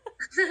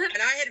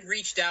 And I had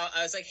reached out.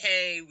 I was like,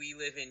 hey, we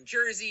live in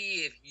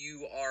Jersey. If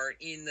you are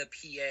in the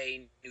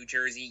PA, New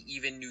Jersey,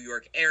 even New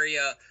York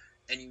area,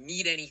 and you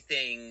need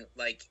anything,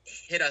 like,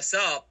 hit us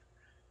up.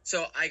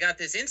 So I got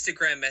this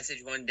Instagram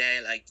message one day,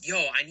 like, yo,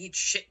 I need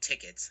shit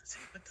tickets. I was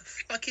like, what the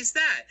fuck is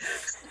that?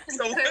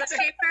 So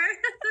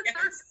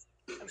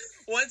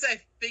once I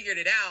figured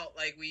it out,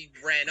 like, we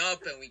ran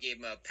up and we gave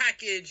him a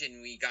package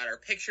and we got our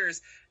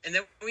pictures. And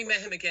then we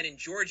met him again in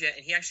Georgia,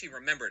 and he actually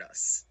remembered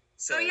us.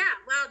 So, oh, yeah.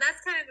 Well, that's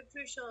kind of a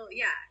crucial,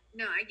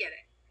 no, I get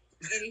it.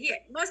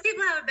 Most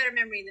people have a better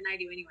memory than I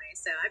do anyway,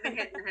 so I've been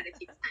hit in the head a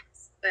few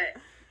times.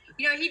 But,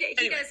 you know, he does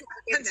have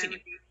a good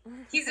memory.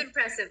 He's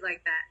impressive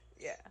like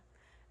that. Yeah.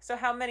 So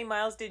how many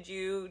miles did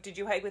you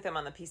hike with him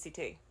on the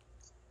PCT?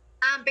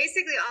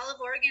 Basically all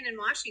of Oregon and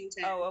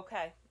Washington. Oh,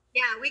 okay.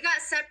 Yeah, we got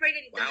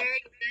separated at the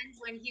very end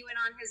when he went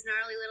on his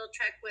gnarly little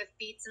trek with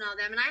Beats and all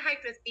them. And I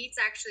hiked with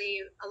Beats actually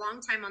a long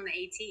time on the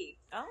AT.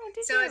 Oh,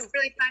 did so you? It's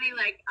really funny,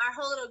 like our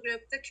whole little group,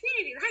 the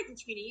community, the hiking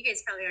community, you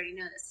guys probably already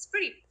know this. It's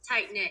pretty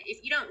tight-knit.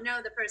 If you don't know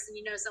the person,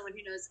 you know someone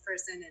who knows the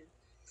person and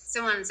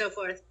so on and so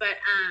forth.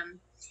 But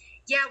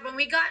yeah, when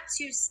we got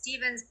to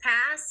Stevens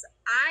Pass,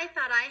 I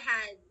thought I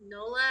had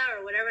NOLA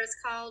or whatever it's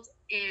called,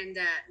 and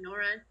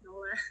norovirus.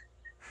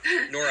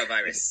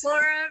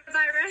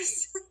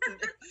 Norovirus.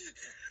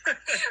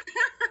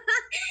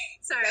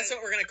 Sorry. That's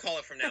what we're going to call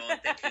it from now on.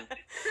 Thank you.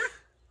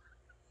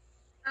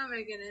 Oh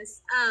my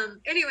goodness.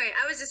 Anyway,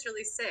 I was just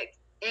really sick.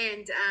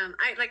 And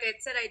like I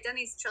said, I'd done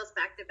these trails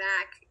back to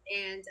back,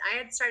 and I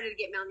had started to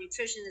get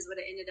malnutrition is what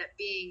it ended up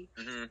being.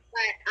 Mm-hmm.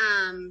 But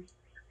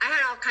I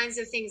had all kinds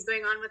of things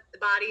going on with the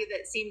body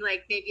that seemed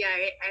like maybe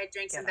I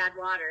drank some bad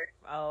water.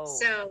 Oh,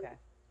 so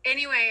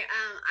anyway,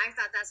 I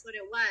thought that's what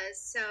it was.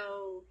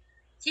 So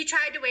he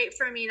tried to wait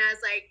for me, and I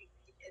was like,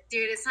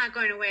 dude, it's not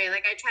going away.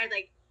 Like I tried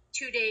like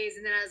 2 days,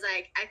 and then I was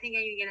like, I think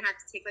I'm gonna have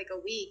to take like a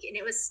week. And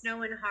it was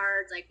snowing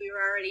hard, like we were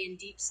already in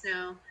deep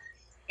snow.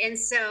 And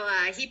so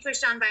he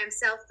pushed on by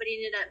himself, but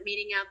he ended up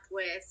meeting up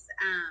with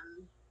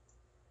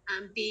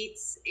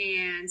Beats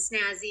and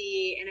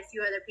Snazzy and a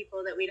few other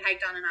people that we'd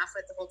hiked on and off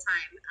with the whole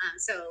time.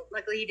 So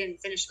luckily he didn't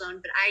finish alone,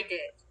 but I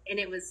did, and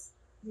it was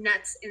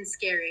nuts and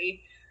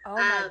scary. Oh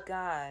my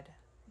God.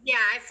 Yeah,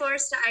 I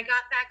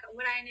got back.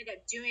 What I ended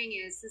up doing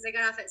is, since I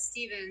got off at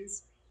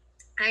Stevens,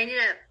 I ended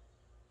up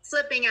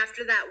flipping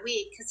after that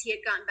week because he had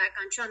gotten back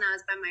on trail. Now I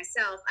was by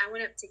myself. I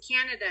went up to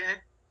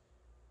Canada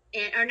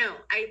or no,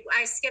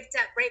 I skipped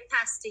up right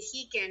past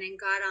Tehican and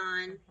got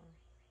on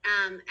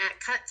at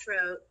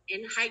Cutthroat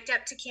and hiked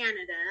up to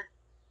Canada.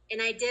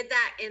 And I did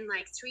that in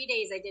like 3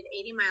 days. I did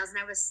 80 miles and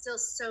I was still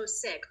so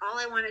sick. All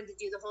I wanted to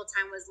do the whole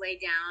time was lay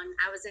down.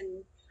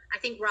 I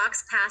think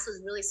Rocks Pass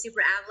was really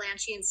super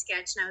avalanchy and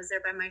sketch, and I was there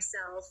by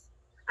myself.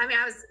 I mean,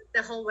 I was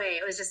the whole way.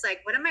 It was just like,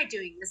 what am I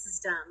doing? This is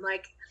dumb.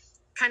 Like,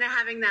 kind of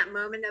having that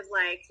moment of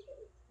like,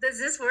 is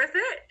this worth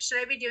it? Should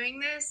I be doing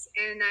this?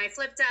 And I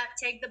flipped up,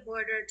 tagged the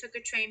border, took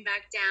a train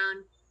back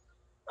down,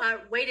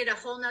 waited a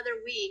whole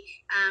nother week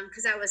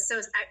because I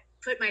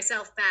put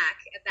myself back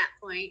at that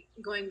point,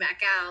 going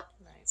back out.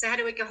 Right. So I had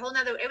to wait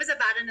it was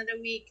about another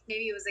week.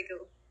 Maybe it was like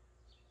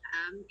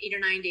 8 or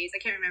 9 days. I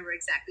can't remember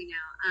exactly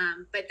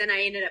now. But then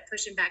I ended up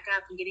pushing back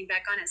up and getting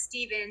back on at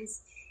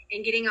Stevens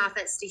and getting off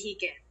at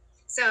Stehekin.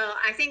 So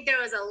I think there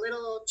was a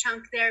little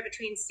chunk there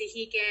between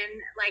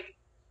Stehekin, like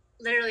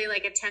literally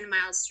like a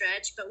 10-mile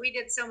stretch. But we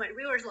did so much.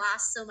 We were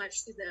lost so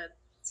much through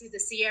the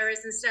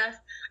Sierras and stuff.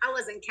 I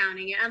wasn't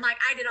counting it. I'm like,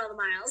 I did all the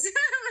miles.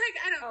 Like,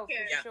 I don't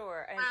care. For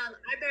sure. And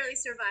I barely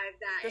survived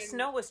that. The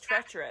snow was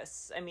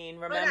treacherous. I mean,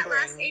 remembering. Well, that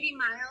last 80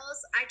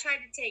 miles, I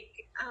tried to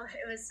take, I don't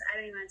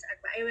even want to talk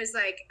about it. It was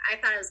like, I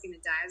thought I was going to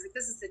die. I was like,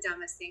 this is the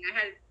dumbest thing. I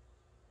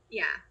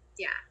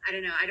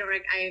don't know.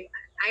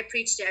 I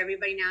preach to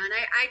everybody now. And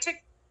I took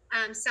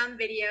some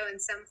video and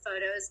some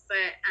photos,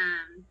 but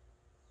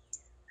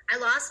I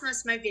lost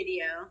most of my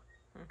video.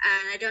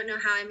 And I don't know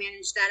how I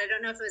managed that. I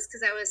don't know if it was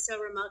because I was so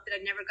remote that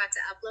I never got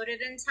to upload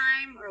it in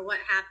time or what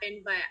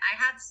happened, but I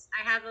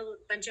have a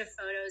bunch of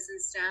photos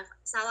and stuff.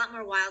 Saw a lot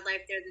more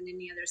wildlife there than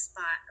any other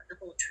spot of the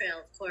whole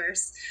trail, of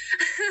course.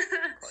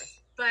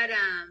 But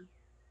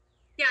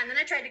yeah, and then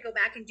I tried to go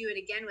back and do it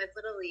again with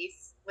Little Leaf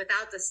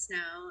without the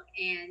snow,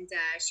 and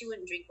she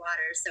wouldn't drink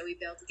water, so we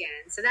built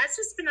again. So that's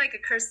just been like a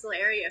cursed little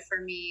area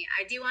for me.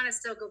 I do want to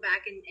still go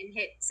back and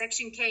hit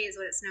Section K is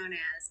what it's known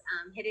as.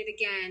 Hit it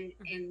again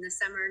in the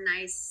summer,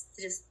 nice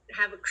to just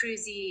have a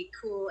cruisy,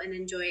 cool, and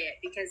enjoy it,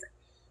 because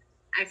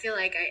I feel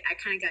like I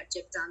kind of got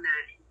gypped on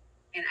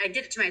that. And I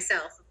did it to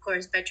myself, of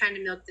course, by trying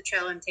to milk the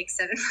trail and take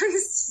 7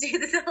 months to do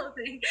the whole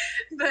thing.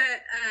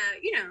 But,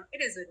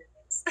 it is what it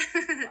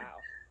is. Wow.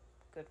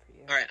 Good for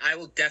you. All right, I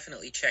will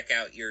definitely check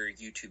out your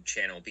YouTube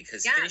channel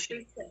because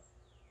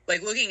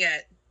looking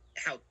at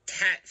how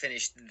Tat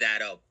finished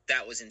that up,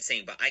 that was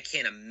insane. But I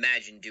can't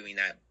imagine doing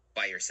that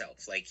by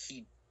yourself. Like,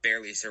 he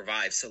barely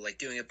survived. So, like,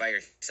 doing it by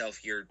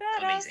yourself, you're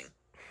amazing.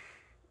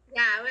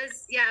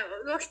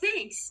 Well,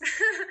 thanks.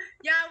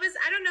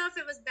 I don't know if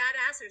it was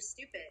badass or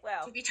stupid.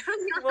 Well, to be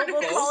totally honest.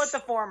 We'll call it the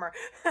former.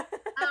 Oh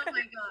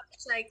my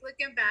gosh. Like,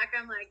 looking back,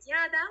 I'm like,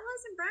 yeah, that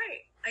wasn't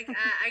right. Like,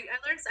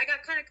 I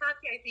got kind of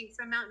cocky, I think,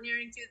 from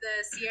mountaineering through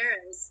the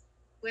Sierras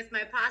with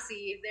my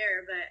posse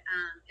there, but,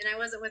 and I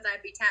wasn't with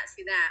IB Tats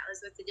through that. I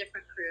was with a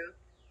different crew.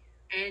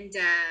 And,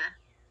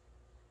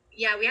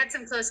 yeah, we had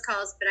some close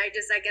calls, but I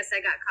guess I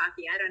got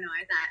cocky. I don't know.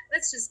 I thought,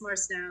 let's just more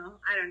snow.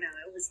 I don't know.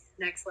 It was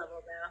next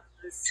level, though.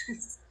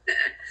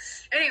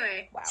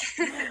 Anyway.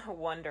 Wow.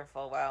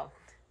 Wonderful. Well,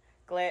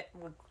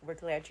 we're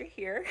glad you're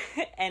here.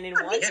 And in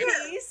one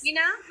piece. You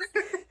know?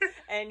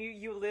 And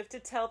you lived to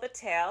tell the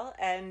tale.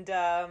 And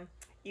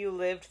you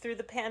lived through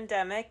the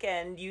pandemic.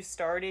 And you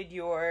started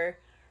your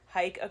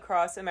hike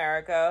across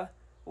America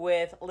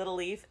with Little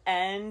Leaf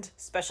and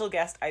special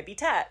guest IB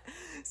Tat.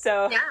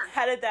 So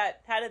how did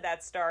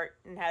that start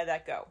and how did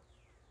that go?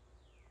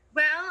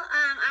 Well,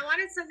 I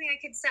wanted something I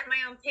could set my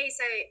own pace.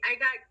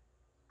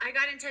 I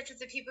got in touch with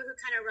the people who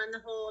kind of run the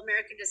whole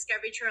American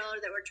Discovery Trail,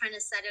 or that were trying to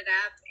set it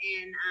up,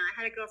 and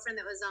I had a girlfriend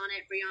that was on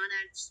it,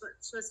 Brianna,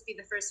 supposed to be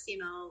the first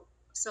female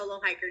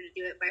solo hiker to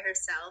do it by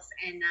herself,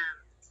 and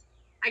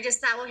I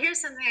just thought, well,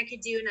 here's something I could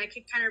do, and I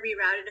could kind of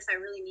reroute it if I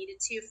really needed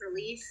to for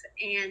Leaf.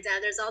 And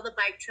there's all the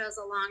bike trails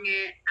along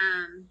it.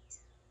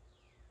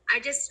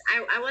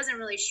 I wasn't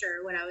really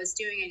sure what I was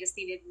doing. I just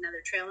needed another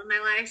trail in my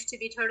life, to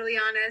be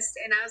totally honest.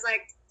 And I was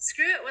like,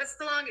 screw it. What's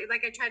the longest?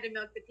 Like, I tried to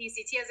milk the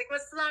PCT. I was like,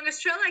 what's the longest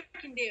trail I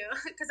can do?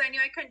 Because I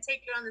knew I couldn't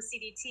take her on the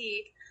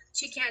CDT.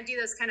 She can't do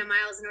those kind of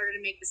miles in order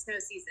to make the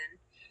snow season.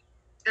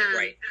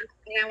 Right.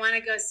 And I want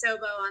to go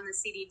Sobo on the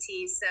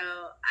CDT. So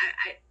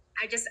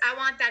I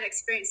want that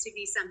experience to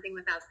be something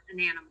without an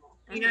animal.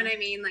 You know what I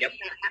mean? Like,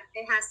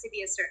 it has to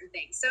be a certain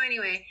thing. So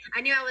anyway,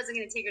 I knew I wasn't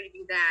going to take her to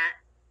do that.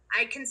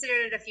 I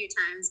considered it a few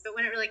times, but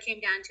when it really came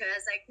down to it, I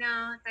was like,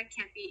 no,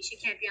 she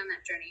can't be on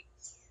that journey.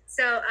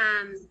 So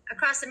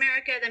across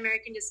America, the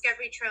American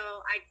Discovery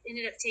Trail, I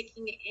ended up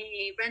taking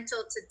a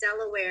rental to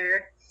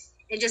Delaware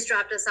and just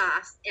dropped us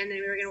off. And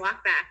then we were going to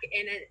walk back.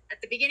 And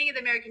at the beginning of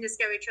the American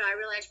Discovery Trail, I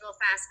realized real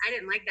fast, I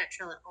didn't like that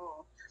trail at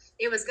all.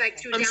 It was like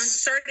through I'm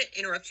sorry to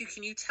interrupt you.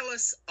 Can you tell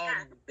us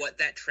what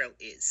that trail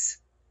is?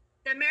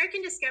 The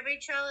American Discovery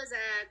Trail is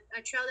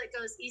a trail that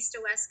goes east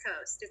to west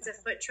coast. It's a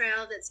foot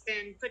trail that's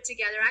been put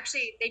together.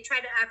 Actually, they try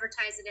to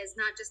advertise it as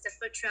not just a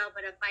foot trail,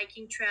 but a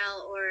biking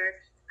trail or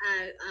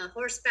a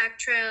horseback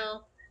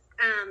trail.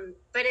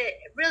 But it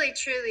really,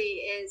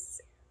 truly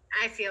is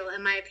I feel,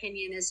 in my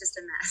opinion, is just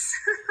a mess.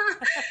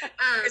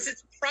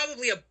 It's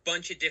probably a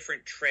bunch of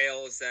different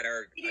trails that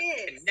are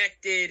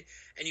connected,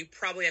 and you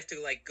probably have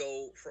to like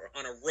go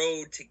on a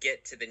road to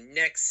get to the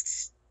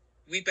next.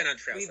 We've been on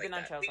trails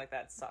like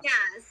that. So. Yeah,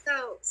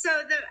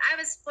 I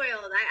was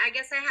spoiled. I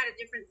guess I had a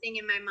different thing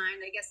in my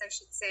mind, I guess I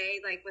should say,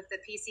 like with the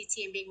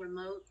PCT and being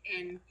remote,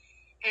 and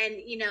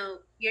you know,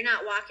 you're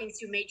not walking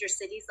through major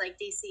cities like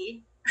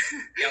DC.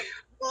 Yep.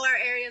 Or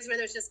areas where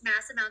there's just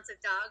mass amounts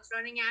of dogs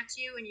running at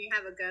you and you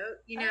have a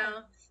goat, you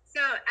know. So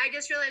I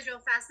just realized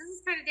real fast, this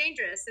is kind of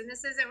dangerous, and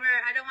this isn't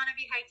where I don't want to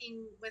be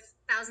hiking with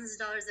thousands of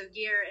dollars of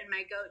gear and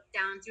my goat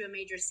down through a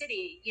major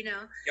city, you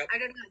know. Yep. I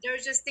don't know. There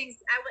was just things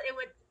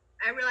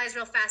I realized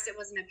real fast it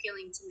wasn't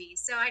appealing to me.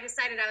 So I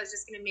decided I was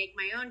just going to make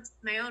my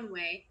own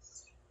way.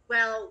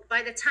 Well,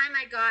 by the time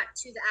I got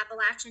to the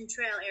Appalachian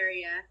Trail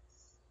area,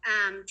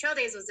 Trail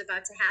Days was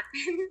about to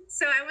happen.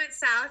 So I went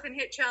south and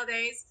hit Trail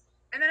Days,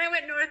 and then I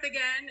went north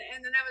again,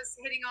 and then I was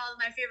hitting all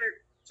of my favorite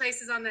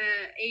places on the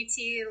AT,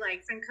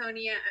 like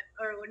Franconia,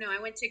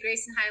 I went to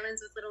Grayson Highlands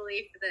with Little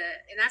Leaf,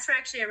 and that's where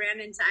actually I ran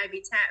into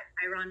Ivy Tap,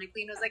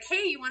 ironically, and was like,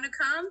 hey, you want to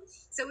come?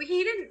 So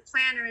he didn't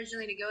plan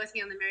originally to go with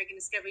me on the American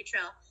Discovery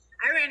Trail.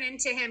 I ran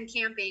into him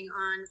camping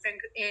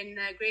in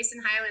Grayson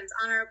Highlands,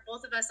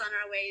 both of us on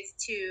our ways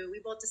we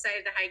both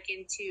decided to hike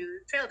into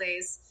Trail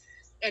Days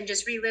and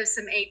just relive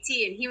some AT,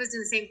 and he was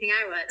doing the same thing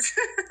I was.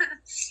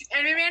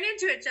 And we ran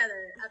into each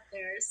other up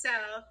there. So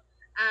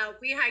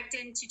we hiked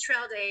into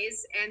Trail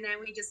Days, and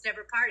then we just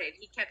never parted.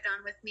 He kept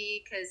on with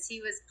me because he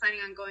was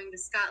planning on going to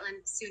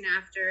Scotland soon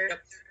after,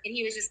 and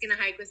he was just going to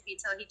hike with me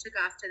till he took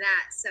off to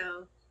that.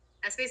 So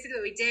that's basically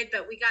what we did,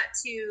 but we got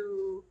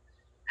to...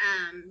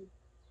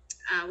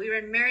 we were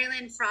in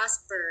Maryland,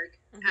 Frostburg.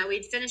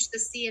 We'd finished the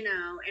C&O,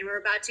 and we're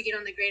about to get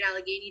on the Great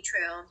Allegheny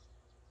Trail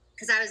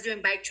because I was doing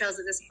bike trails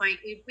at this point.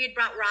 We had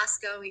brought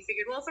Roscoe, and we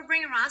figured, well, if we're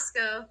bringing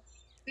Roscoe,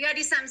 we got to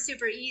do something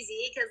super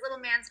easy because little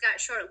man's got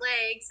short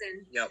legs.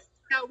 And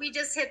so we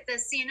just hit the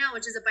C&O,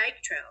 which is a bike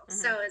trail.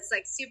 So it's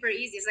like super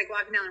easy. It's like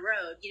walking down the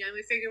road, you know.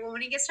 We figured, well,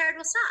 when he gets tired,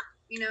 we'll stop.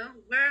 You know,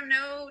 we're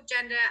no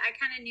agenda. I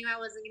kind of knew I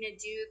wasn't going to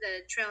do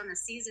the trail in the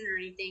season or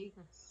anything.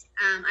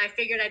 I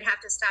figured I'd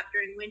have to stop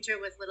during winter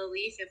with Little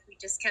Leaf if we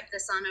just kept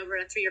this on over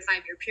a 3 or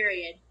 5 year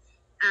period.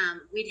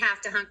 We'd have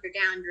to hunker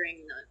down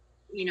during the,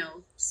 you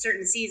know,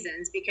 certain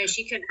seasons because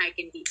she couldn't hike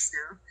in deep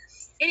snow.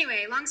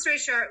 Anyway, long story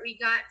short, we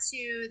got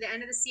to the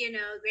end of the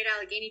C&O, Great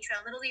Allegheny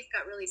Trail. Little Leaf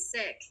got really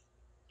sick.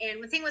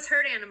 And the thing with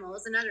herd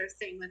animals, another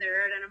thing with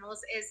their herd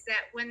animals, is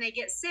that when they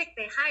get sick,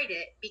 they hide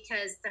it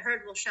because the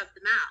herd will shove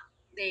them out.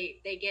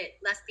 They get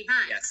left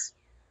behind. Yes.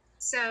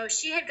 So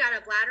she had got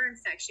a bladder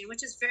infection,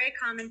 which is very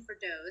common for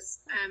does,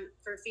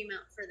 for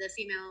the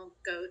female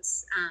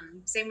goats.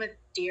 Same with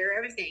deer,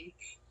 everything.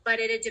 But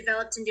it had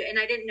developed into, and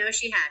I didn't know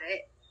she had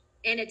it,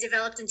 and it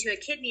developed into a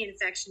kidney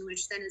infection,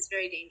 which then is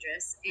very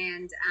dangerous.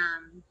 And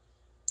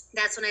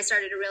that's when I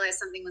started to realize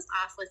something was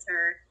off with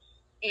her.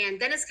 And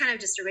then it's kind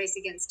of just a race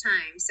against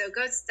time. So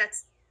goats,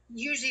 that's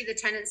usually the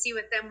tendency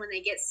with them when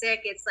they get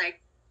sick. It's like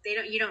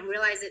you don't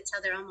realize it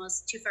till they're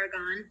almost too far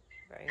gone.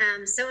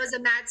 Right. So it was a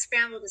mad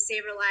scramble to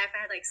save her life.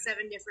 I had like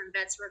 7 different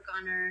vets work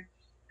on her,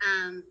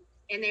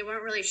 and they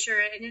weren't really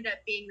sure. It ended up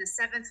being the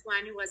 7th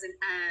one who was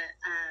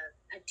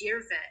a deer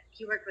vet.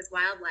 He worked with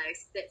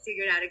wildlife that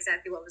figured out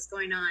exactly what was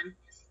going on,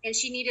 and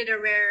she needed a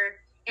rare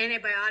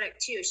antibiotic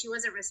too. She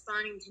wasn't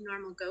responding to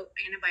normal goat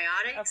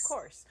antibiotics. Of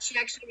course. She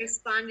actually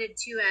responded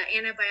to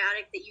an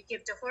antibiotic that you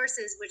give to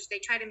horses, which they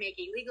try to make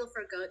illegal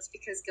for goats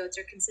because goats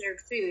are considered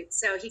food.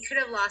 So he could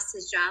have lost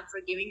his job for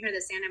giving her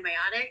this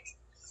antibiotic,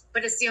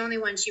 but it's the only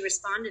one she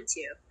responded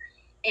to.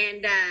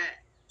 And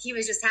he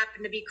was just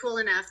happened to be cool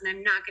enough, and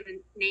I'm not going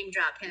to name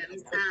drop him.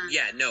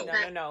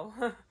 No.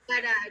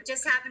 But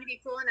just happened to be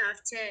cool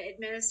enough to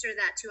administer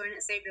that to her, and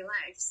it saved her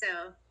life.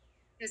 So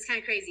it was kind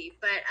of crazy.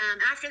 But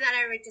after that,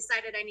 I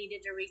decided I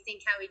needed to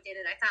rethink how we did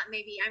it. I thought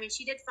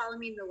she did follow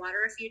me in the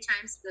water a few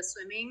times to go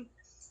swimming.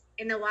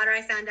 In the water,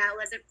 I found out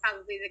wasn't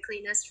probably the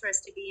cleanest for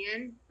us to be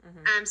in.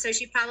 So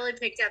she probably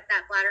picked up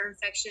that bladder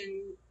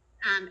infection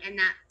in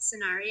that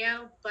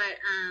scenario. But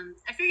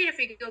I figured if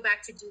we could go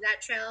back to do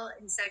that trail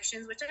in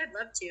sections, which I'd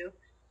love to,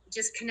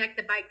 just connect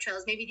the bike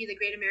trails, maybe do the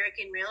Great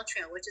American Rail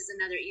Trail, which is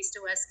another east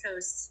to west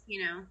coast,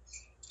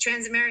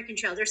 Trans-American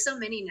Trail. There's so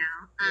many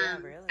now.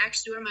 Really?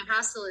 Actually, where my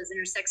hostel is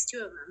intersects 2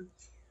 of them,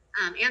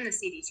 and the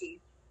CDT.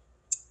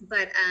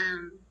 But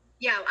I'm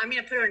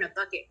going to put her in a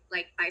bucket,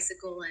 like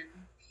bicycle, and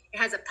it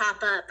has a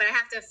pop-up, but I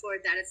have to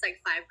afford that. It's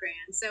like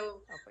 $5,000.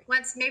 So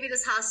once maybe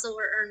this hostel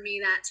will earn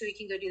me that so we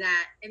can go do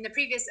that. And the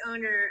previous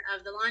owner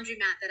of the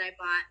laundromat that I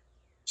bought,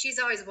 she's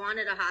always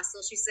wanted a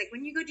hostel. She's like,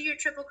 when you go do your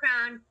Triple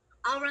Crown,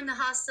 I'll run the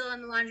hostel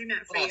and the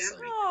laundromat for you. I'm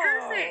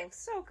like, perfect.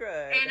 So good.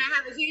 And I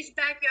have a huge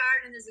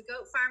backyard, and there's a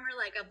goat farmer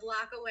like a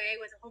block away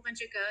with a whole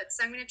bunch of goats.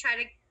 So I'm going to try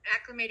to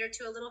acclimate her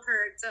to a little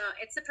herd. So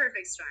it's a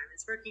perfect storm.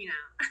 It's working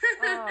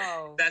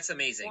out. That's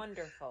amazing.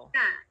 Wonderful.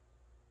 Yeah.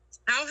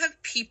 How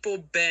have people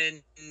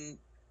been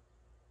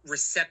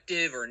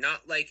receptive or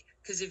not like,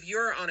 because if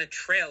you're on a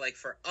trail, like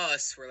for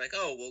us, we're like,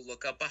 oh, we'll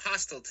look up a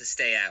hostel to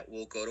stay at,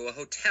 we'll go to a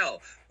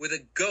hotel. With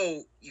a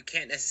goat, you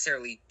can't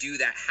necessarily do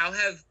that. How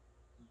have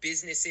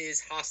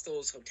businesses,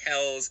 hostels,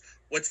 hotels,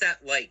 what's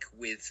that like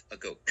with a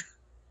goat?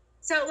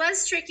 So it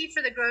was tricky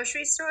for the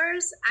grocery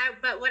stores,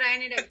 but what I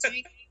ended up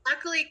doing,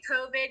 luckily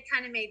COVID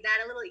kind of made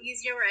that a little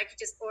easier, where I could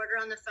just order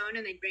on the phone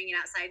and they'd bring it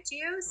outside to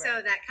you. So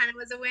that kind of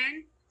was a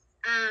win.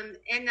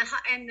 And the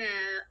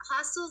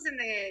hostels and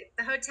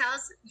the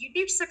hotels, you'd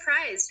be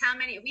surprised how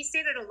many. We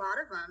stayed at a lot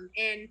of them,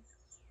 and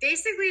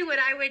basically what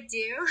I would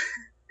do,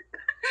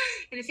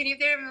 and if any of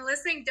them are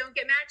listening, don't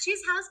get mad. She's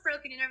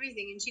housebroken and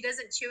everything, and she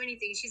doesn't chew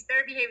anything. She's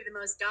better behaved than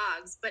most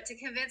dogs. But to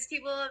convince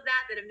people of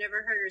that have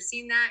never heard or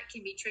seen that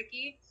can be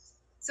tricky.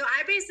 So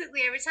I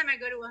basically, every time I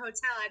go to a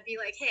hotel, I'd be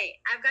like, hey,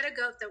 I've got a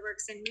goat that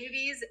works in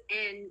movies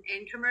and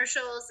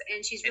commercials,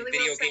 and she's really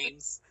well trained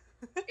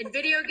in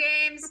video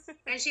games,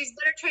 and she's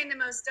better trained than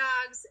most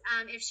dogs.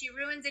 If she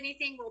ruins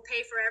anything, we'll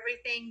pay for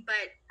everything,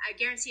 but I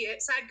guarantee you.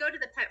 So I'd go to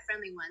the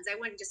pet-friendly ones. I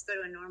wouldn't just go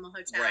to a normal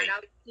hotel. Right. I'd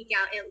always seek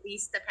out at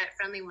least the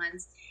pet-friendly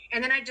ones,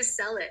 and then I'd just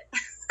sell it.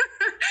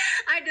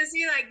 I'd just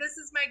be like, this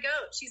is my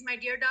goat. She's my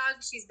dear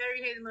dog. She's better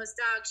behaved than most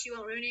dogs. She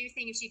won't ruin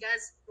anything. If she does,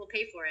 we'll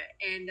pay for it.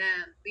 And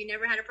we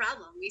never had a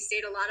problem. We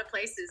stayed a lot of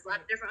places, a lot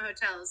of different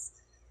hotels.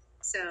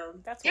 So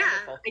that's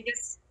wonderful.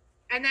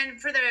 And then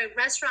for the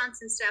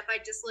restaurants and stuff, I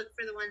just looked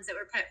for the ones that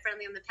were pet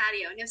friendly on the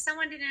patio. And if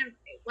someone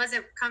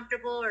wasn't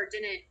comfortable or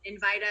didn't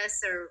invite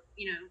us or,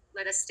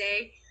 let us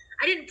stay,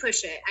 I didn't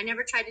push it. I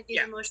never tried to do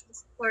the emotional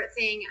support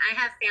thing. I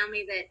have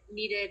family that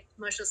needed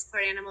emotional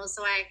support animals.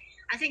 So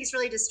I think it's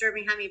really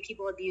disturbing how many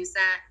people abuse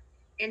that.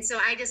 And so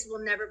I just will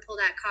never pull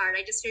that card.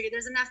 I just figured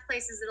there's enough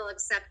places that'll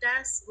accept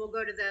us. We'll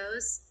go to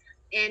those.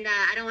 And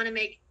I don't want to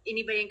make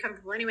anybody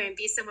uncomfortable anyway and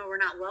be somewhere we're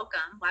not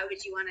welcome. Why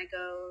would you want to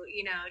go,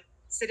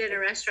 sit in a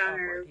restaurant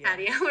or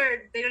patio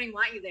where they don't even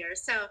want you there?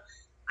 So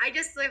I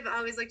just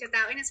always looked at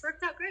that, and it's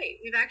worked out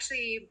great. We've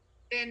actually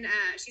been,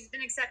 she's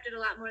been accepted a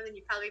lot more than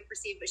you probably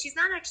perceive, but she's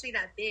not actually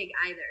that big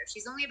either.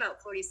 She's only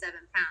about 47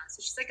 pounds.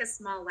 So she's like a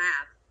small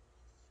lab.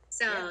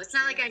 So it's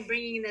not like I'm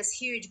bringing in this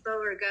huge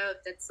Boer goat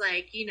that's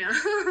like,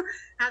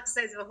 half the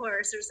size of a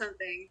horse or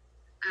something.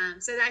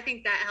 So I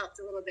think that helped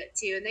a little bit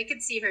too. And they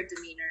could see her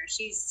demeanor.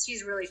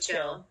 She's really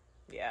chill.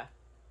 Yeah.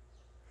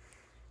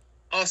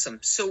 Awesome.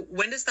 So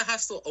when does the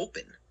hostel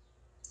open?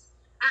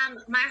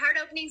 My hard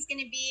opening is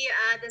going to be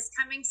this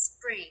coming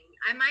spring.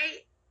 I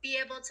might be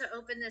able to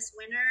open this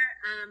winter.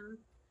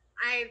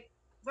 I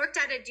worked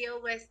out a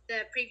deal with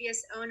the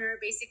previous owner.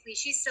 Basically,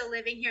 she's still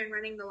living here and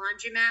running the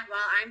laundromat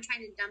while I'm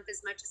trying to dump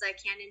as much as I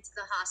can into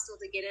the hostel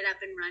to get it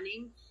up and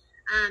running.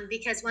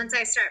 Because once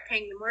I start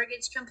paying the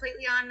mortgage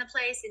completely on the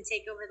place and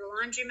take over the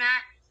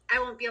laundromat, I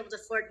won't be able to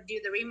afford to do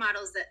the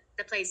remodels that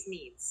the place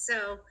needs.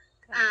 So,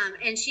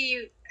 and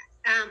she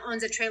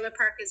owns a trailer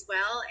park as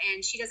well,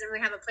 and she doesn't really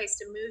have a place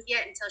to move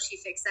yet until she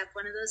fixes up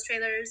one of those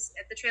trailers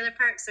at the trailer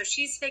park. So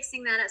she's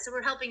fixing that up. So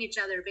we're helping each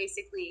other,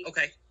 basically.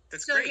 Okay,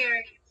 that's still great.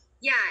 Here.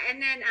 Yeah, and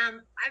then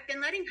I've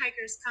been letting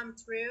hikers come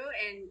through,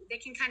 and they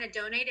can kind of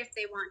donate if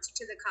they want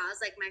to the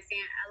cause. Like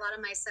a lot of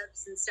my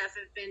subs and stuff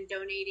have been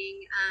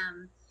donating.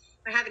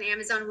 I have an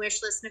Amazon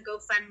wish list and a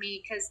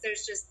GoFundMe, because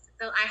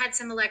I had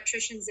some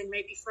electricians in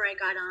right before I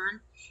got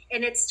on,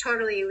 and it's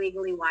totally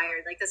illegally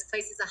wired. Like, this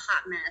place is a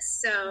hot mess.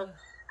 So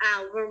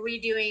we're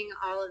redoing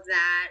all of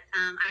that.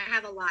 I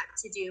have a lot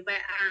to do, but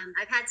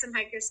I've had some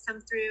hikers come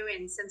through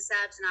and some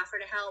subs and offer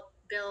to help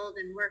build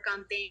and work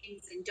on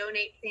things and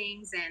donate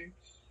things. And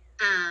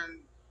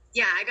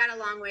I got a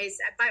long ways.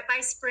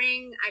 By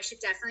spring, I should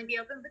definitely be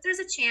open, but there's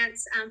a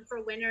chance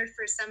for winter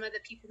for some of the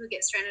people who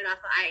get stranded off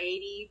of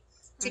I-80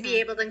 to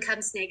be able to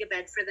come snag a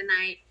bed for the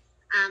night.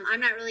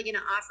 I'm not really going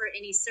to offer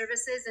any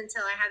services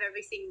until I have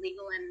everything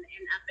legal and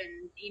up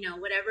and,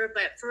 whatever.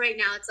 But for right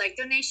now, it's like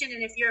donation.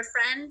 And if you're a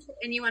friend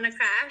and you want to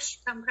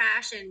come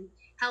crash and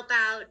help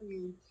out,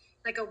 and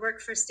like a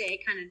work for stay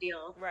kind of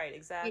deal. Right,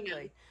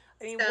 exactly.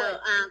 I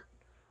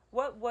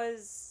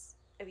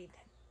mean,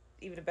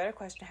 even a better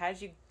question, how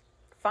did you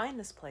find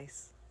this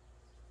place?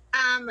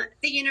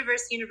 The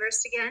universe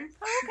again.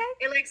 Oh, okay.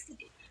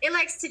 It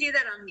likes to do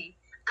that on me.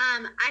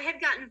 I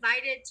had got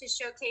invited to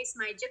showcase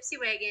my gypsy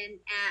wagon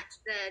at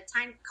the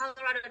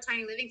Colorado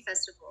Tiny Living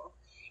Festival,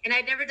 and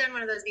I'd never done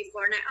one of those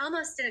before, and I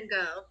almost didn't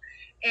go.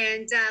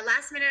 And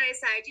last minute, I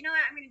decided, you know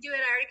what, I'm going to do it.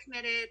 I already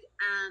committed.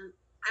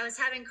 I was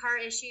having car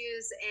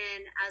issues,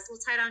 and I was a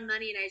little tight on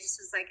money, and I just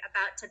was like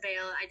about to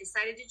bail. I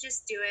decided to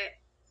just do it.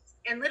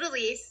 And Little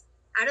Leaf,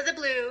 out of the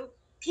blue,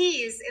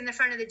 pees in the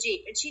front of the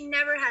Jeep, and she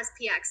never has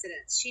pee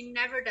accidents. She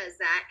never does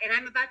that. And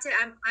I'm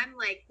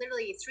like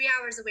literally 3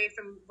 hours away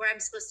from where I'm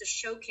supposed to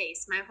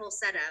showcase my whole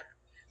setup.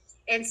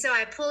 And so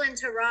I pull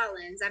into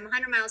Rawlins. I'm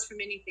 100 miles from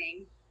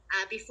anything.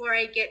 Before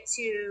I get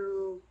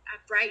to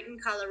Brighton,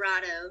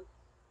 Colorado,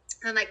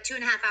 I'm like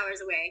 2.5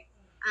 hours away,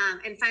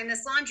 and find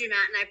this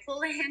laundromat. And I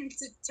pull in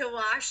to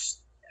wash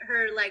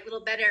her like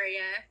little bed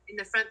area in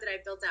the front that I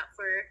built out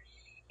for her.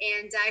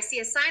 And I see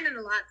a sign on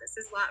the lot that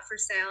says lot for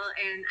sale.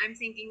 And I'm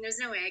thinking, there's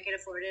no way I could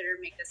afford it or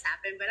make this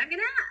happen, but I'm going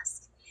to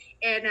ask.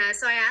 And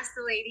so I asked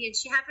the lady, and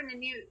she happened to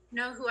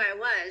know who I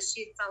was.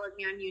 She had followed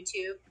me on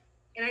YouTube,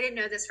 and I didn't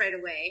know this right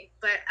away.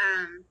 But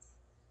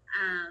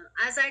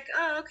I was like,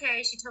 oh,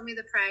 okay. She told me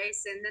the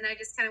price, and then I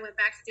just kind of went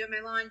back to doing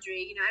my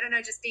laundry. You know, I don't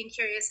know, just being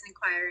curious and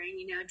inquiring,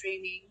 you know,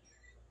 dreaming,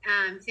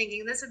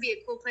 thinking this would be a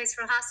cool place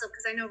for a hostel,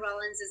 because I know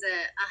Rawlins is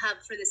a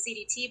hub for the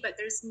CDT, but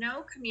there's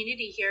no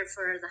community here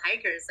for the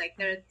hikers. Like,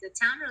 the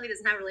town really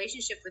doesn't have a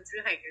relationship with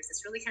through hikers.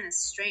 It's really kind of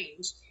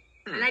strange.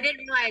 And I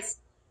didn't realize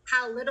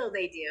how little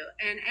they do.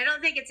 And I don't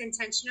think it's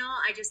intentional.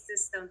 I just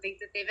don't think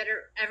that they've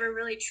ever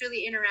really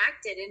truly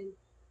interacted. And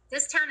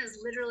this town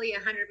is literally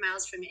 100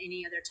 miles from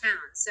any other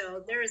town.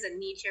 So there is a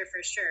need here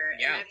for sure.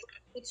 Yeah. And I've looked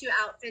at the two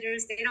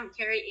outfitters. They don't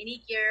carry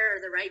any gear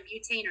or the right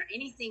butane or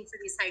anything for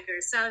these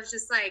hikers. So I was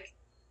just like,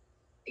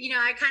 you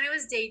know, I kind of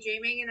was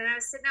daydreaming, and then I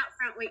was sitting out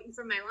front waiting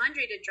for my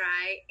laundry to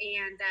dry,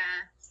 and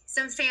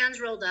some fans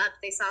rolled up.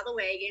 They saw the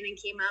wagon and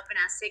came up and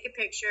asked to take a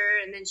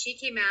picture, and then she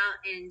came out,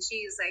 and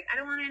she was like, I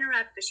don't want to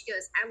interrupt, but she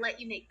goes, I'll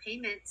let you make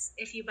payments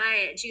if you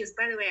buy it. And she goes,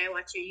 by the way, I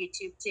watch your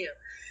YouTube too.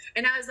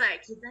 And I was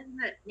like, you better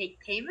not make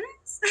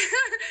payments?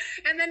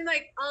 And then,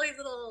 like, all these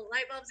little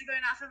light bulbs are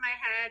going off in my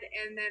head,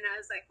 and then I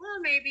was like, well,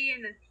 maybe,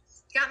 and then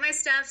got my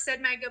stuff, said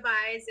my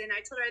goodbyes, and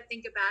I told her I'd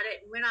think about it,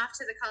 and went off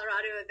to the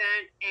Colorado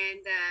event and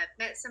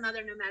met some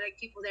other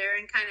nomadic people there,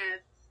 and kind of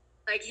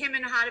like him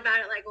and hawed about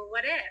it, like, well,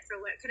 what if,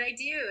 or what could I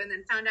do? And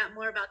then found out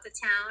more about the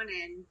town.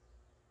 And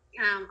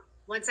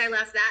once I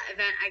left that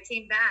event, I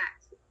came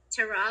back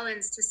to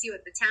Rawlins to see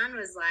what the town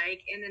was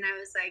like, and then I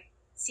was like,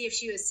 see if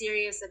she was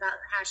serious about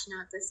hashing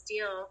out this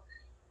deal.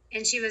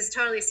 And she was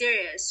totally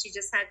serious. She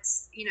just had,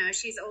 you know,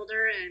 she's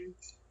older, and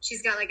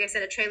she's got, like I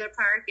said, a trailer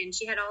park, and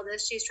she had all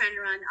this. She's trying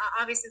to run.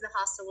 Obviously, the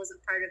hostel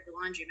wasn't part of the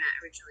laundromat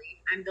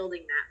originally. I'm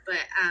building that.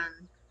 But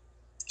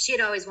she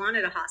had always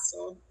wanted a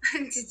hostel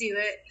to do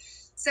it.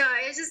 So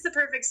it was just the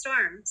perfect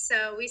storm.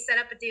 So we set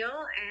up a deal,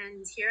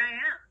 and here I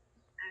am.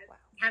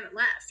 I haven't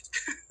left.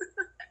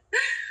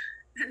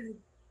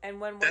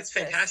 And when was That's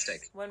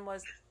fantastic.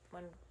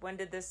 When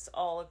did this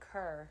all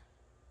occur?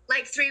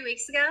 Like 3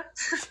 weeks ago.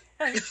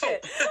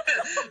 Shit.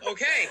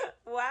 Okay.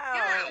 Wow.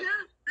 Yeah,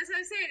 that's what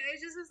I'm saying.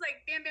 It just was like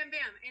bam, bam,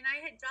 bam. And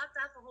I had dropped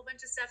off a whole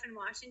bunch of stuff in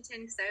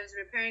Washington because I was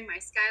repairing my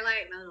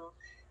skylight, my little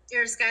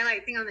air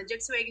skylight thing on the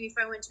gypsy wagon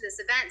before I went to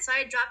this event. So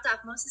I had dropped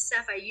off most of the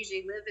stuff I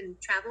usually live and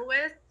travel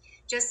with,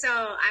 just so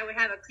I would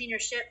have a cleaner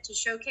ship to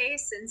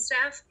showcase and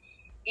stuff.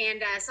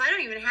 And so I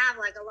don't even have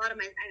like a lot of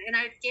and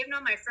I've given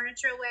all my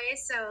furniture away.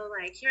 So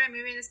like here I'm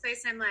moving to this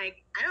place, and I'm like,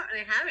 I don't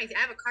really have anything.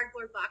 I have a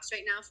cardboard box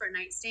right now for a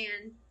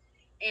nightstand.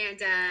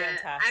 And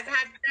I've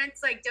had friends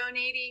like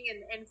donating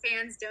and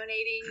fans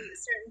donating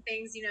certain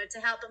things, you know, to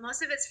help. But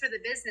most of it's for the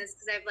business,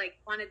 because I've like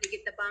wanted to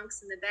get the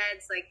bunks and the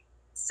beds, like,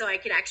 so I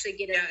could actually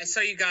get it. Yeah,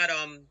 so you got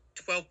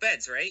 12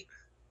 beds, right?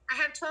 I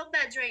have 12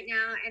 beds right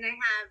now, and I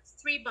have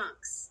 3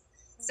 bunks.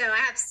 So I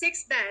have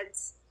 6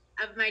 beds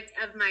of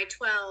my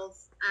 12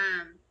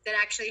 that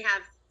actually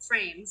have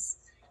frames.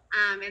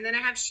 And then I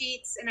have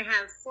sheets, and I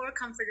have 4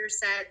 comforter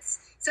sets.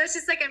 So it's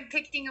just like I'm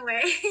picking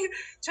away,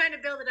 trying to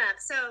build it up.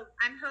 So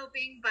I'm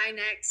hoping by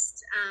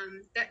next,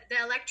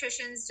 the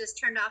electricians just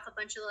turned off a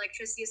bunch of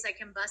electricity so I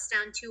can bust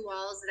down 2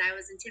 walls that I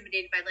was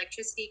intimidated by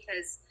electricity,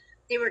 because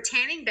they were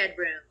tanning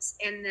bedrooms,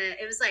 and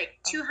it was like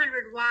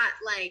 200 watt,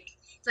 like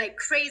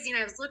crazy. And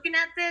I was looking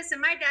at this,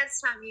 and my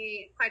dad's taught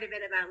me quite a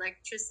bit about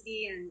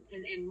electricity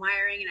and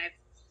wiring, and I've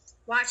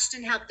watched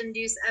and helped them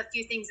do a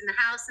few things in the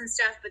house and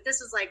stuff. But this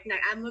was like,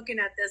 I'm looking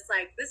at this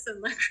like, this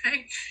doesn't look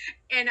right.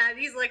 And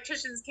these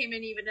electricians came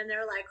in even, and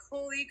they're like,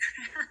 holy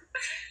crap.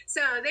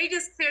 So they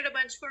just cleared a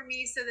bunch for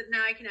me so that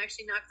now I can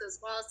actually knock those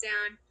walls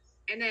down.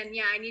 And then,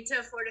 yeah, I need to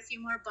afford a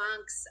few more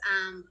bunks,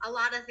 a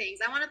lot of things.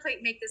 I want to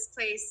make this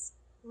place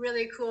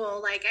really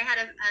cool. Like I had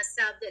a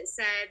sub that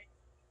said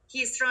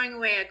he's throwing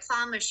away a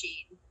claw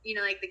machine, you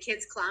know, like the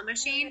kids' claw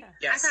machine.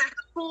 Yes. I thought,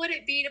 how cool would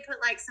it be to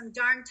put like some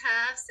darn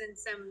toughs and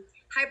some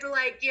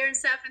hyperlight gear and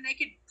stuff, and they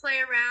could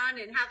play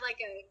around and have like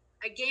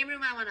a game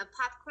room. I want a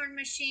popcorn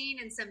machine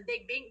and some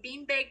big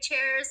beanbag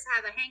chairs,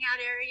 have a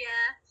hangout area.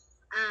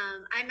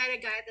 I met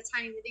a guy at the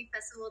Tiny Living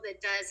Festival that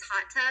does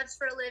hot tubs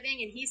for a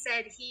living, and he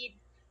said he'd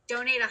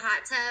donate a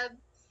hot tub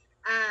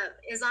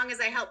as long as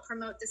I help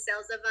promote the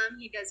sales of them.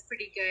 He does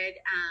pretty good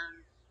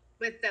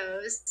with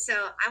those. So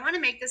I want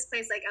to make this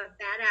place like a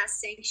badass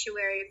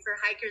sanctuary for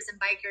hikers and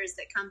bikers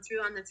that come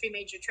through on the 3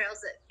 major trails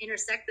that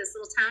intersect this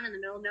little town in the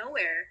middle of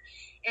nowhere.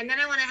 And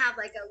then I want to have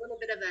like a little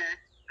bit of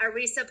a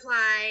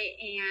resupply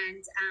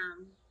and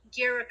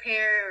gear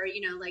repair, or,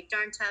 you know, like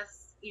darn tough,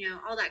 you know,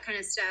 all that kind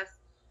of stuff.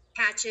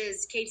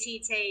 Patches,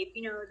 KT tape,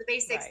 you know, the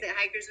basics that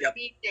hikers would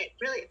need, that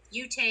really,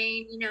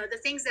 butane, you know, the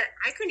things that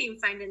I couldn't even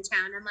find in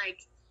town. I'm like,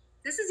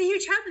 this is a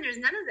huge hub and there's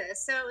none of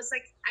this. So it's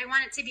like, I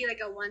want it to be like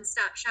a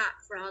one-stop shop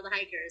for all the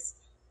hikers.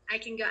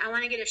 I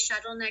want to get a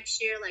shuttle next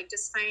year, like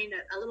just find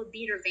a little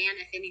beater van,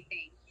 if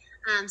anything.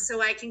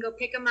 So I can go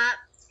pick them up,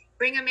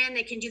 bring them in.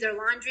 They can do their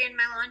laundry in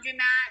my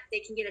laundromat. They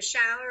can get a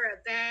shower,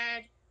 a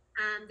bed.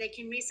 They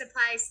can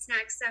resupply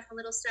snack stuff and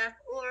little stuff,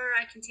 or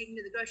I can take them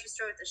to the grocery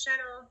store with the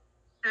shuttle.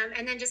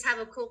 And then just have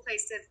a cool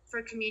place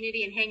for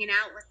community and hanging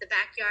out with the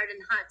backyard and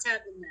the hot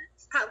tub and the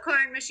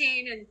popcorn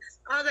machine and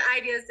all the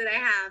ideas that I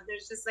have.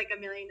 There's just like a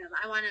million of them.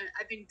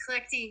 I've been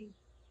collecting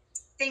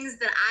things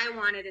that I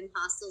wanted in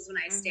hostels when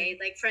I stayed.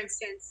 Like, for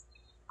instance,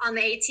 on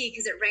the AT,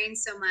 because it rained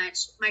so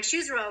much, my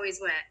shoes were always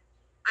wet.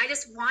 I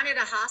just wanted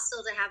a hostel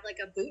to have like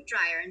a boot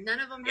dryer, and none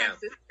of them had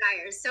boot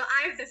dryers. So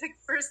the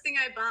first thing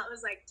I bought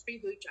was like 3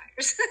 boot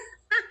dryers.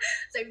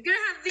 So we're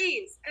gonna have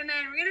these, and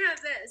then we're gonna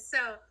have this.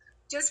 So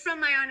just from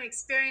my own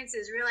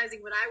experiences,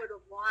 realizing what I would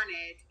have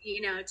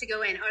wanted, to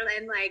go in,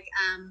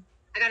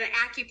 I got an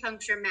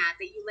acupuncture mat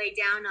that you lay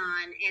down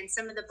on, and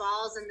some of the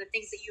balls and the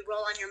things that you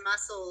roll on your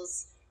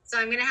muscles. So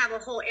I'm gonna have a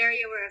whole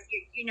area where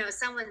if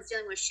someone's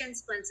dealing with shin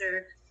splints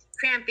or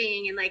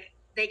cramping, and like,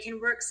 they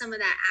can work some of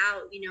that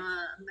out.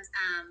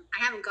 I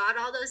haven't got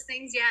all those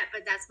things yet,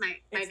 but that's my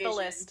vision. The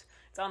list.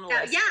 It's on the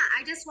list. Yeah,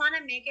 I just want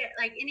to make it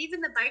like, and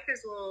even the bikers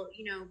will,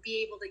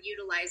 be able to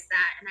utilize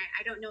that. And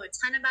I don't know a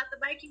ton about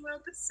the biking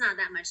world, but it's not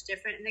that much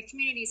different. And the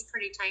community is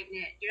pretty tight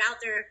knit. You're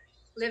out there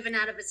living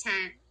out of a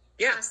tent,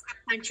 across the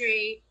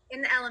country,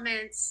 in the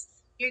elements.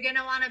 You're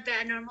gonna want a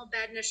normal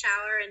bed and a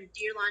shower, and do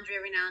your laundry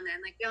every now and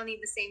then. Like, we all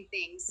need the same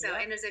things. So,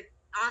 and there's a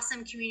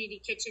awesome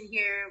community kitchen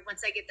here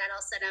once I get that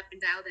all set up and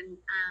dialed in,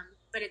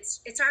 but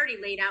it's already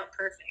laid out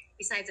perfect,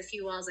 besides a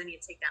few walls I need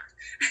to take down.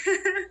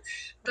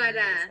 But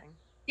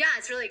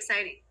it's really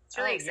exciting. It's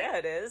really exciting. Yeah,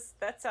 it is.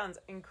 That sounds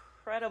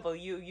incredible.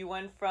 You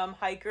went from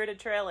hiker to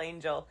trail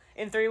angel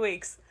in 3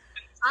 weeks.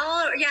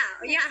 Oh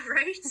yeah,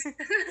 right.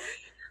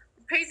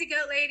 Crazy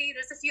goat lady.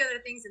 There's a few other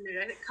things in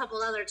there, a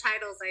couple other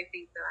titles, I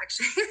think, though,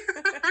 actually.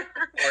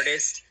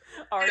 Artist.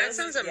 That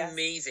sounds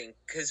amazing,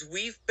 because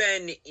we've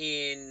been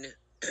in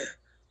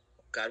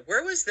God,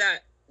 where was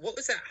that? What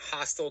was that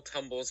hostel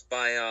tumbles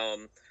by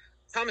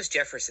Thomas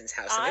Jefferson's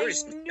house? And I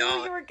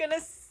knew you were gonna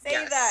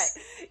say that.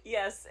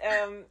 Yes,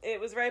 it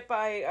was right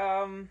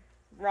by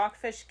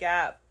Rockfish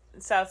Gap,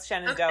 South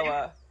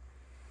Shenandoah.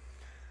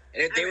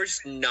 Okay. And they were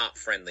just not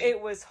friendly.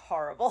 It was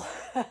horrible.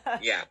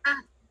 Yeah.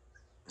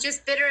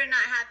 Just bitter and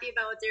not happy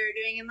about what they were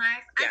doing in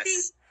life.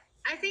 Yes.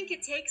 I think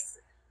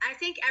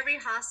every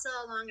hostel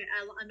along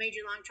a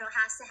major long trail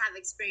has to have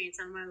experience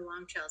on one of the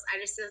long trails. I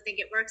just don't think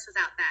it works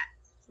without that.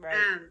 Right.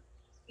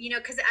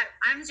 Because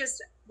I'm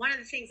just, one of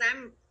the things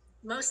I'm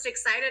most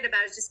excited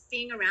about is just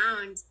being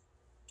around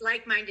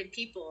like-minded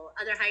people,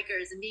 other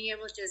hikers, and being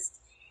able to just,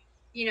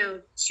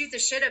 shoot the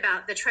shit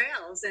about the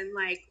trails and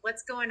like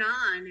what's going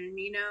on. And,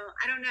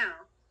 I don't know.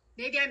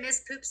 Maybe I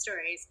miss poop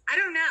stories. I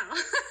don't know.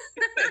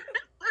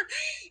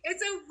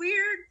 It's a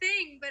weird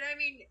thing, but I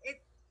mean,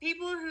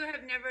 people who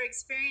have never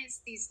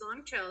experienced these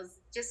long trails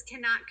just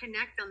cannot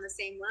connect on the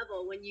same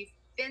level when you've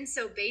been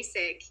so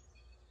basic.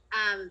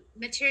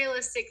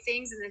 Materialistic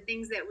things and the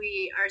things that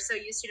we are so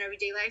used to in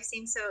everyday life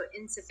seem so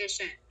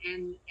insufficient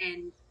and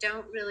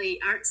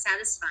aren't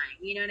satisfying.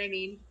 You know what I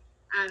mean?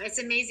 It's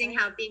amazing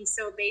how being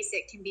so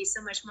basic can be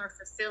so much more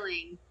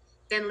fulfilling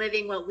than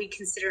living what we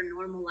consider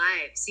normal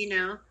lives,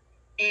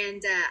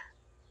 and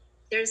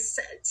there's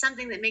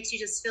something that makes you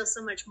just feel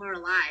so much more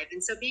alive.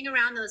 And so being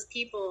around those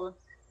people,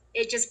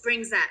 it just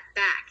brings that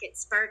back. It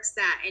sparks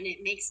that, and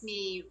it makes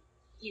me,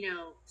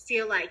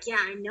 feel like, yeah,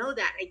 I know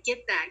that. I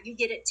get that. You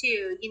get it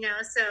too,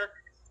 So,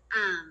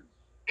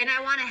 and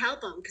I want to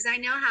help them, because I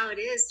know how it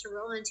is to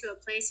roll into a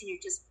place and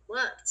you're just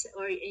booked,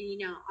 or,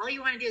 all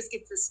you want to do is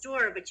get to the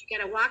store, but you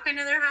got to walk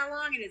another how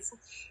long, and it's,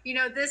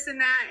 this and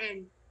that,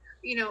 and,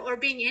 or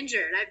being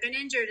injured. I've been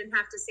injured and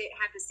have to stay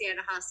at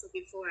a hostel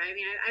before. I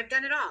mean, I've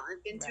done it all.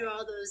 I've been through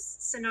all those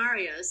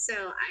scenarios.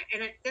 So,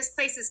 this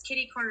place is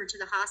kitty corner to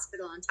the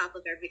hospital on top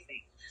of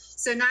everything.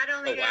 So not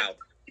only that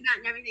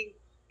and everything,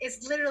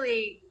 it's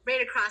literally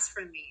right across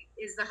from me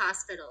is the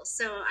hospital.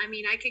 So, I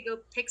mean, I could go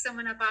pick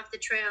someone up off the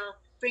trail,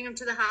 bring them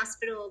to the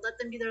hospital, let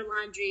them do their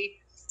laundry.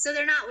 So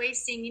they're not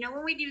wasting,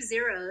 when we do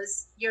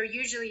zeros, you're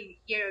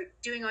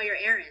doing all your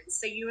errands.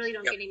 So you really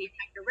don't get any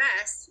time to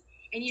rest.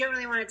 And you don't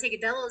really want to take a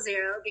double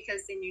zero,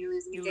 because then you're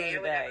losing a day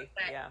or whatever.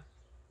 But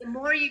the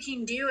more you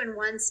can do in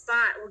one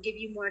spot will give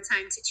you more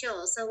time to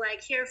chill. So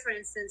like here, for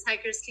instance,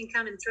 hikers can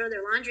come and throw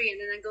their laundry in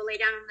and then go lay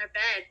down on their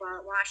bed while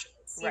it washes.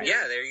 Right.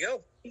 Yeah, there you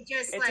go.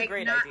 It's a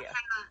great idea.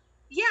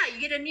 You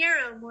get a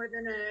Nero more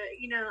than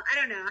I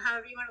don't know,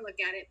 however you want to look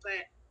at it.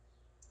 But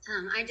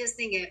I just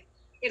think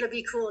it'll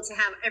be cool to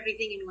have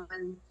everything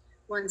in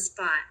one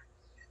spot.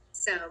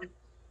 So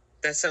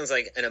that sounds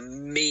like an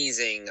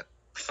amazing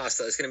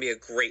hostel. It's going to be a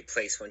great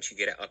place once you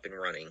get it up and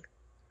running.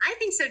 I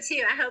think so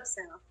too. I hope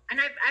so. And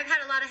I've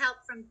had a lot of help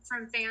from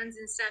fans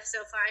and stuff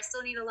so far. I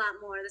still need a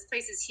lot more. This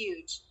place is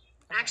huge.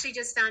 I actually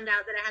just found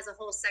out that it has a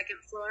whole second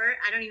floor.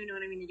 I don't even know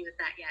what I'm going to do with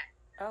that yet.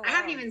 Oh, wow. I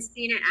haven't even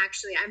seen it,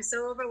 actually. I'm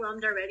so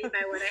overwhelmed already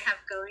by what I have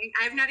going.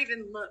 I have not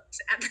even looked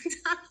at the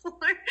top floor.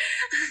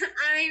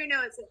 I don't even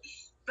know what's it.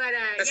 But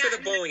that's where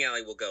the bowling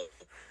alley will go.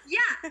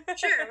 Yeah,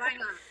 sure. Why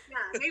not?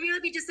 Yeah, maybe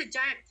it'll be just a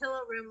giant pillow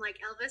room like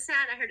Elvis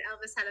had. I heard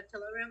Elvis had a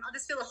pillow room. I'll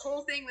just fill the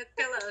whole thing with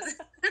pillows.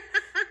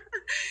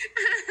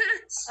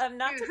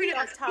 Not to be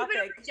off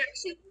topic.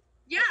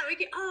 Yeah, we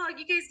could. Oh,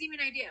 you guys give me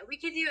an idea. We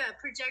could do a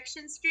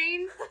projection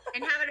screen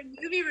and have it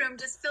a movie room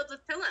just filled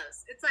with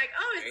pillows. It's like,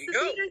 oh, it's the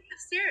theater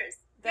upstairs.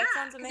 That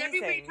sounds amazing.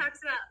 Everybody talks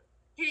about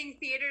hitting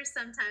theaters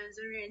sometimes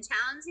when we're in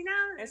towns, you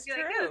know? It's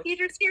true. Like, oh,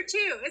 theater's here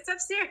too. It's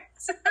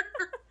upstairs.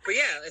 But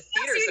yeah, a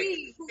theater's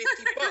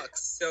like $50.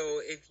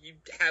 So if you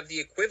have the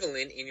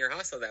equivalent in your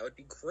hostel, that would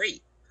be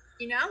great.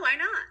 You know, why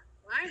not?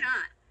 Why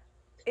not?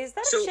 Is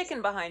that a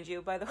chicken behind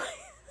you, by the way?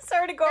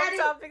 Sorry to go off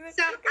topic.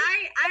 So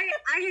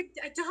I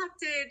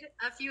adopted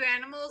a few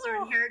animals or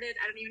inherited.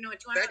 I don't even know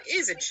what you want. That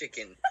is a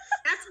chicken.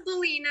 That's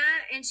Belina,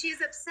 and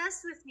she's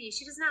obsessed with me.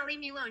 She does not leave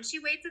me alone. She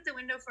waits at the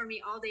window for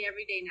me all day,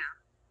 every day now.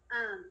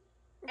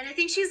 And I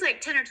think she's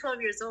like 10 or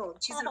 12 years old.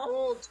 She's an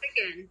old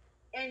chicken.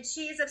 And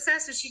she's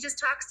obsessed with, she just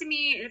talks to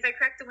me. And if I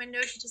crack the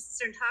window, she just sits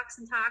there and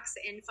talks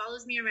and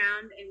follows me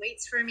around and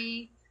waits for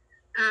me.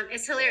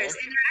 It's hilarious.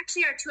 And there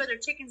actually are 2 other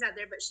chickens out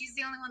there, but she's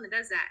the only one that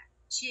does that.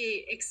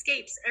 She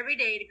escapes every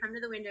day to come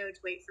to the window to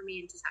wait for me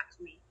and to talk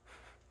to me.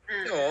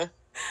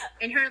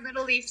 And her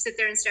little leaf sit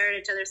there and stare at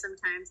each other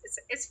sometimes.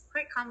 It's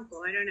quite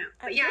comical. I don't know.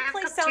 But yeah, your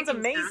place sounds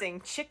amazing.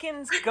 Now.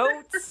 Chickens,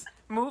 goats,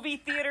 movie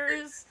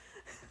theaters.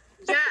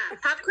 Yeah,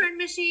 popcorn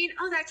machine.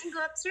 Oh, that can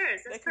go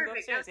upstairs. That's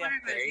perfect. Upstairs, yeah.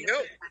 There you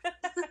go.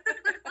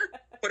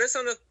 Put us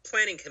on the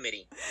planning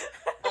committee.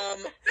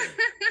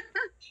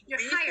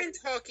 We've been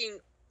talking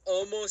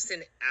almost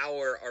an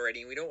hour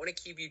already. We don't want to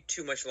keep you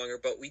too much longer,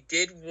 but we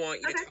did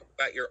want you to talk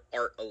about your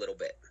art a little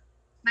bit.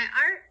 My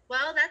art?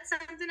 Well, that's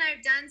something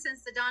I've done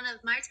since the dawn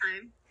of my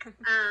time.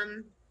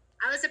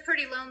 I was a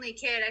pretty lonely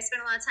kid. I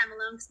spent a lot of time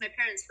alone because my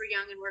parents were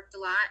young and worked a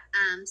lot.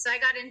 So I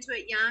got into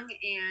it young,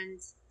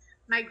 and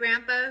my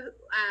grandpa,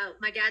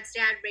 my dad's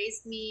dad,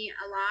 raised me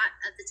a lot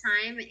at the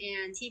time,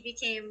 and he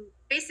became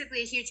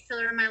basically a huge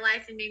pillar in my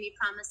life and made me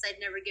promise I'd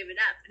never give it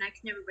up, and I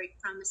could never break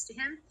a promise to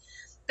him.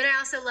 But I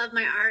also love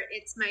my art.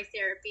 It's my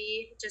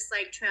therapy, just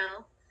like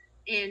trail.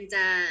 And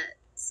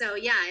so,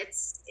 yeah,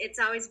 it's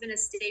always been a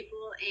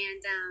staple,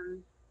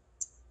 and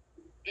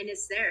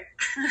it's there.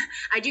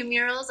 I do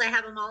murals. I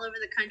have them all over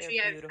the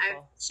country. I've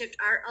shipped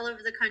art all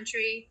over the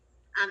country.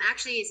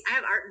 Actually, I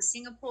have art in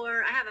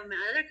Singapore. I have them in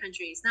other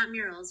countries, not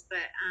murals,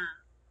 but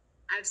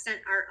I've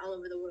sent art all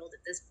over the world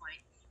at this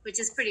point, which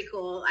is pretty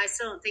cool. I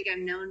still don't think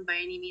I'm known by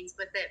any means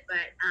with it,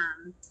 but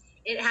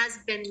it has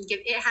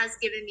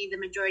given me the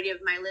majority of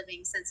my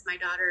living since my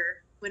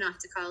daughter went off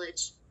to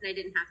college, and I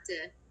didn't have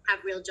to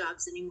have real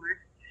jobs anymore.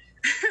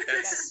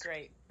 That's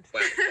great.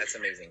 Wow, that's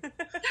amazing.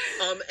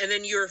 And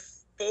then your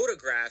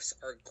photographs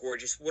are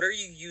gorgeous. What are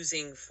you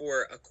using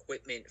for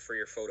equipment for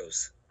your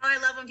photos? Oh, I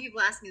love when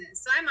people ask me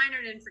this. So I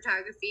minored in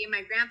photography.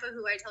 My grandpa,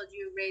 who I told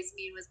you raised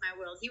me and was my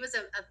world, he was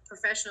a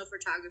professional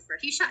photographer.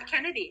 He shot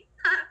Kennedy.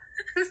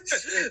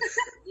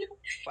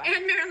 Wow.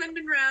 And Marilyn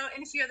Monroe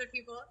and a few other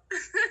people.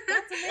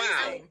 That's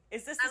amazing. Wow.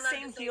 Is this the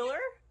same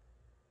healer?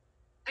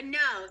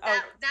 No,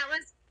 that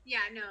was,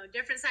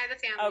 different side of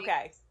the family.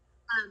 Okay.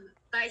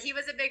 But he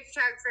was a big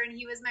photographer, and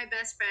he was my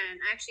best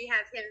friend. I actually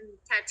have him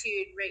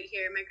tattooed right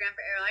here, my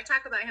Grandpa Errol. I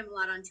talk about him a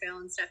lot on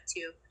trail and stuff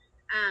too.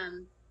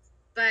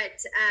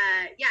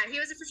 He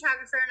was a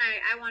photographer, and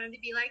I wanted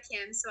to be like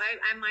him, so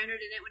I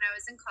minored in it when I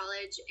was in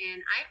college,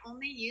 and I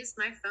only used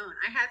my phone.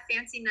 I have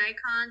fancy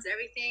Nikons,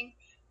 everything,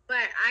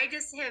 but I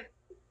just have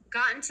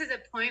gotten to the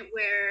point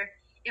where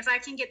if I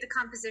can get the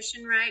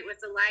composition right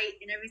with the light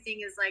and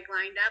everything is like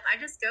lined up,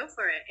 I just go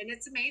for it, and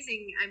it's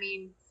amazing. I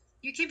mean,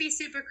 you can be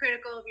super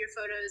critical of your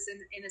photos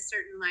in a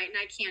certain light, and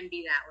I can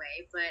be that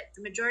way, but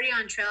the majority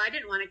on trail, I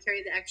didn't want to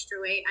carry the extra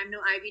weight. I'm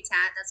no Ivy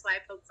Tat, that's why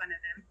I poke fun of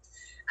him.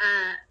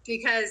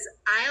 Because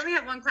I only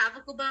have one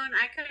clavicle bone,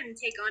 I couldn't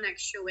take on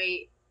extra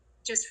weight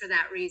just for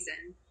that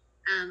reason.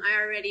 I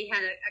already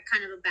had a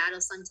kind of a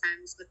battle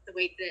sometimes with the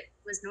weight that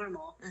was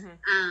normal.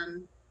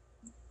 Mm-hmm.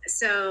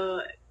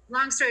 So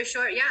long story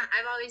short,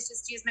 I've always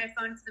just used my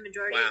phone for the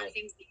majority of the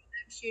things that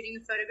I'm shooting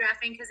and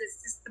photographing, because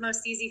it's just the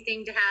most easy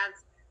thing to have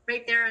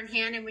right there on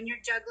hand. And when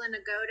you're juggling a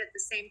goat at the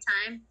same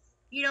time,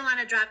 you don't want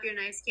to drop your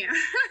nice camera.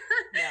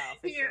 No,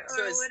 for sure.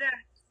 Or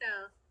whatever.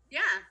 So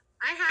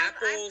I have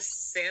Apple,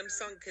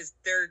 Samsung, because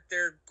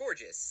they're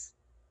gorgeous.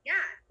 Yeah,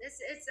 it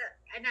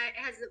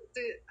has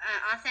the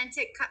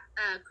authentic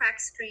crack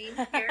screen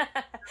here.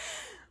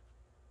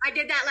 I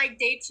did that like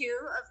day 2,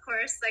 of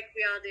course, like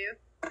we all do.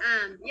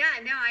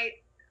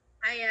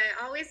 I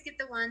always get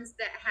the ones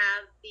that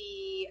have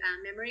the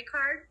memory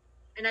card,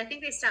 and I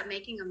think they stopped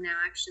making them now,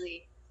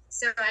 actually.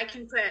 So I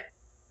can put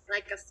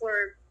like a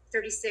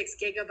 436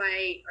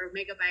 gigabyte or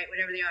megabyte,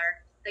 whatever they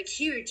are, like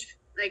huge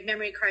like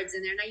memory cards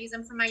in there, and I use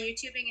them for my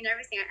YouTubing and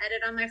everything. I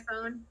edit on my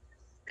phone.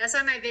 That's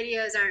why my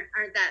videos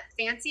aren't that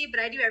fancy, but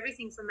I do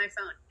everything from my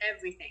phone.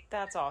 Everything.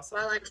 That's awesome.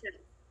 While I'm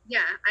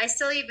I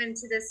still, even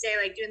to this day,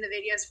 like doing the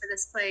videos for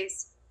this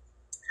place,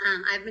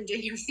 I've been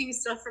doing everything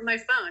still from my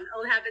phone.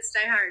 Old habits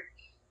die hard.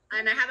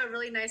 And I have a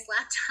really nice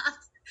laptop,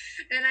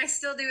 and I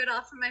still do it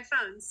all from my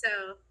phone. So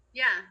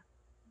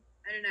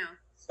I don't know.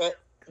 Well,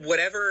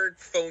 whatever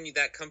phone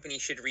that company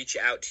should reach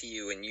out to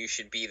you, and you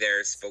should be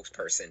their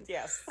spokesperson.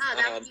 Yes. Oh,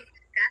 that would be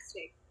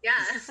fantastic.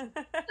 Yeah.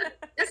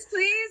 Yes,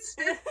 please.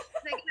 Can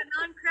I get a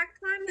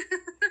non-cracked one?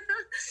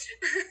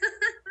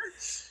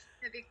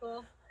 That'd be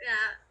cool.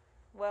 Yeah.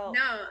 Well,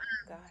 No,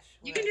 gosh.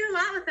 you can do a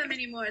lot with them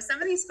anymore.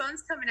 Some of these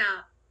phones coming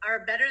out are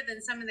better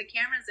than some of the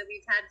cameras that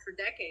we've had for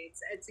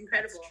decades. It's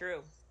incredible. That's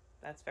true.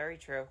 That's very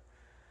true.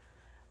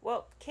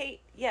 Well, Kate,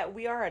 yeah,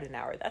 we are at an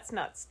hour. That's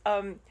nuts.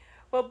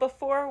 Well,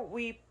 before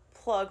we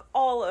plug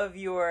all of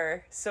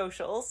your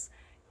socials,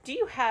 do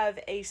you have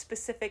a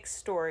specific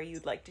story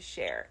you'd like to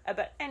share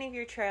about any of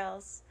your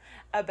trails,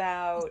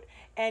 about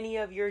any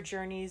of your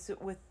journeys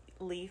with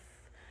Leaf?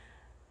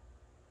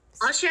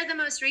 I'll share the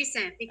most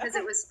recent because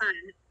it was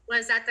fun.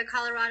 Was at the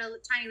Colorado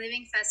Tiny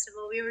Living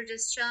Festival. We were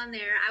just chilling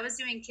there. I was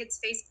doing kids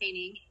face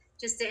painting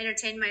just to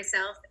entertain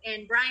myself.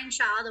 And Brian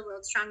Shaw, the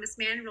world's strongest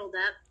man, rolled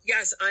up.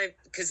 Yes,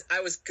 because I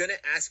was going to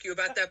ask you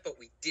about that, but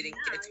we didn't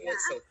get to it.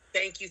 So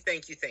thank you.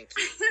 Carry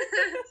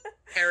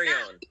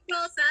on. He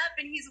rolls up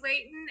and he's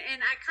waiting.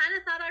 And I kind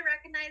of thought I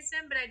recognized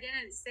him, but I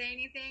didn't say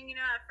anything,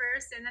 at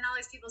first. And then all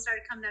these people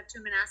started coming up to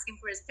him and asking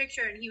for his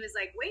picture. And he was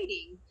like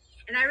waiting.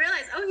 And I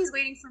realized, he's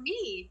waiting for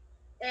me.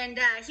 And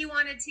he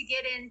wanted to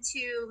get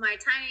into my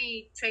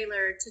tiny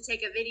trailer to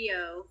take a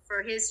video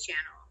for his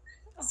channel.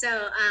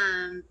 So,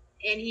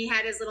 and he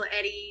had his little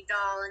Eddie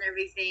doll and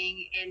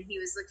everything, and he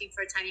was looking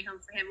for a tiny home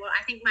for him. Well,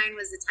 I think mine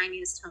was the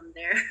tiniest home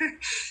there.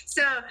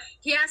 So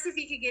he asked if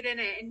he could get in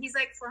it, and he's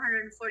like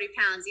 440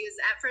 pounds. He was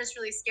at first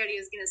really scared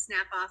he was going to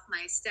snap off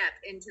my step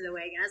into the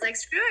wagon. I was like,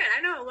 screw it. I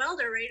know a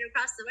welder right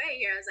across the way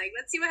here. I was like,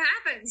 let's see what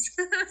happens.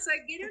 So I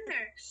get in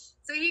there.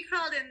 So he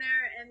crawled in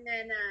there, and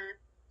then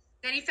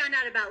he found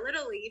out about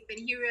Little Leaf, and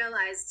he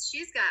realized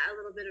she's got a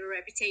little bit of a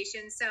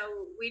reputation.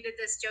 So we did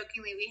this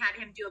jokingly. We had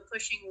him do a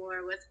pushing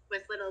war with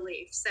Little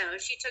Leaf. So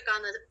she took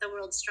on the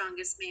world's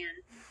strongest man,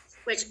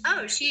 which,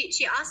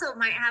 she also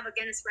might have a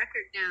Guinness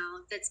record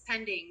now that's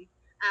pending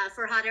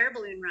for hot air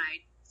balloon ride.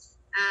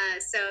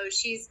 So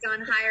she's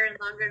gone higher and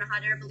longer in a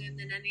hot air balloon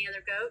than any other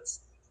goat.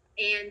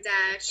 And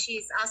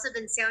she's also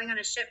been sailing on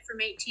a ship from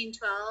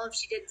 1812.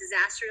 She did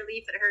disaster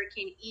relief at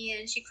Hurricane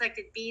Ian. She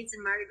collected beads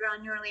in Mardi Gras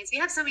in New Orleans. We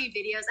have so many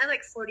videos. I have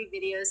like 40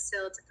 videos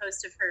still to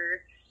post of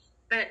her.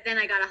 But then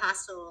I got a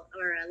hostel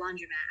or a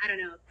laundromat. I don't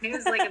know. Maybe it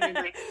was like a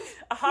midlife.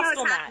 A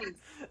hostel mat.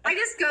 I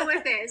just go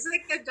with it. It's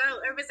like a goat.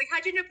 Everybody's like,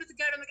 how'd you end up with a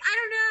goat? I'm like, I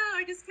don't know.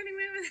 I just kind of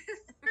went with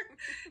it.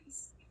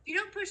 If you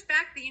don't push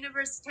back, the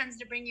universe tends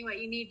to bring you what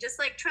you need, just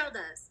like trail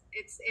does.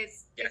 It's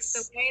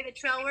the way the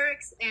trail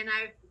works, and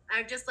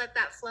I've just let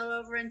that flow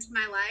over into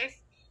my life.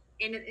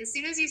 And as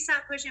soon as you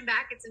stop pushing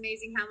back, it's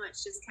amazing how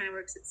much just kind of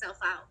works itself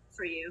out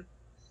for you.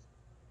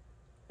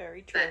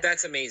 Very true.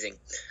 That's amazing.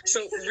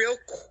 So real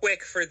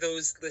quick, for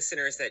those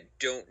listeners that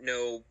don't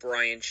know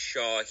Brian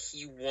Shaw,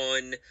 he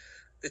won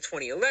the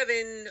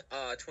 2011,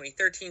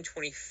 2013,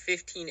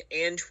 2015,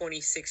 and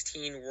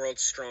 2016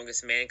 World's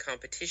Strongest Man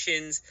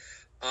competitions.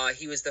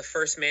 He was the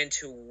first man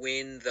to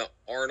win the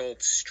Arnold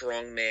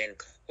Strongman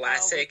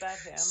Classic. Oh,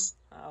 was that him?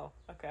 Oh,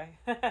 okay.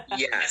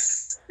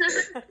 Yes.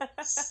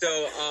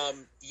 So,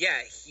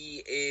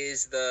 he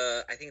is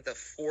I think the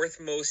fourth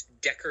most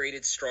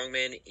decorated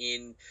strongman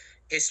in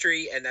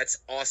history, and that's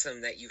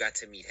awesome that you got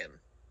to meet him.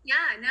 Yeah,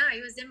 no,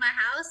 he was in my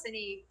house and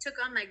he took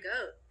on my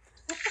goat.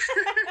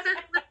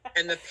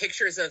 And the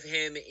pictures of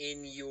him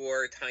in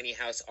your tiny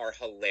house are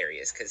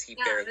hilarious because he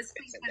barely fits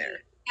in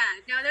there.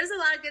 Yeah, no, there's a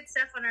lot of good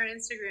stuff on our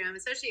Instagram,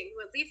 especially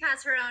Leaf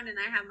has her own and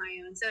I have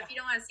my own. So if you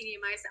don't want to see any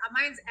of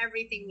mine's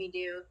everything we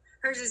do.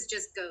 Hers is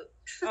just goat.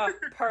 Oh,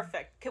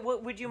 perfect.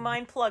 Would you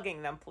mind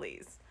plugging them,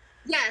 please?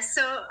 Yes.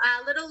 Yeah, so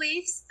Little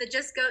Leaf's, the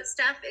Just Goat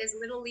stuff is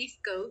Little Leaf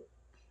Goat.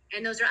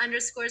 And those are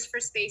underscores for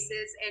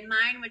spaces. And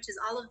mine, which is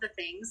all of the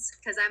things,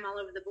 because I'm all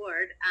over the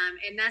board.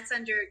 And that's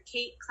under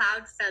Kate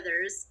Cloud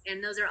Feathers.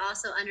 And those are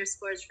also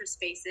underscores for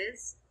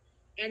spaces.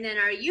 And then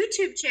our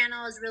YouTube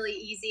channel is really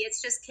easy.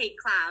 It's just Kate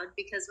Cloud,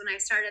 because when I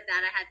started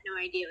that, I had no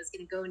idea it was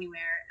going to go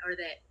anywhere or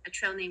that a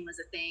trail name was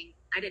a thing.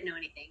 I didn't know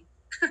anything.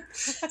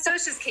 So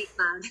it's just Kate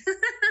Cloud.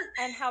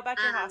 And how about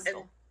your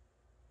hostel?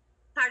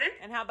 Pardon?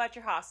 And how about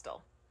your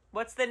hostel?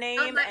 What's the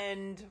name?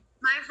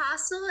 My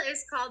hostel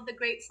is called The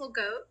Grateful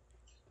Goat,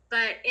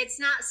 but it's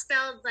not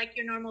spelled like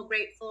your normal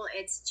grateful.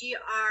 It's GREAT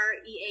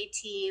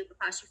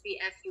apostrophe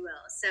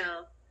FUL.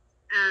 So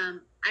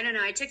I don't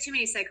know. I took too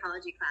many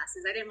psychology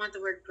classes. I didn't want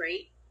the word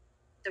great,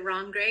 the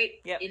wrong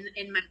great,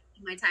 in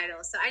my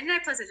title. So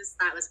plus I just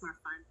thought it was more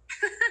fun.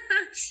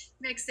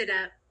 Mix it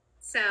up.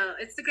 So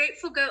it's the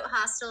Grateful Goat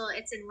Hostel.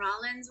 It's in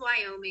Rawlins,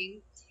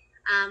 Wyoming.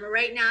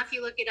 Right now, if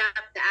you look it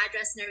up, the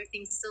address and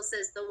everything still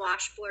says the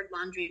Washboard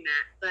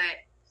Laundromat. But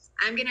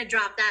I'm going to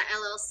drop that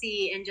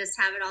LLC and just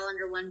have it all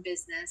under one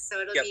business. So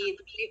it'll be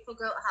the Grateful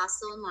Goat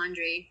Hostel and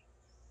Laundry.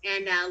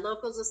 And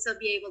locals will still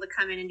be able to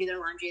come in and do their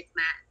laundry at the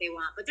mat if they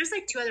want. But there's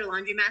like 2 other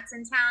laundromats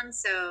in town.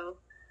 So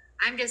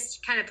I'm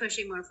just kind of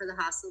pushing more for the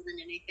hostel than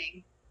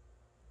anything.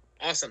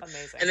 Awesome.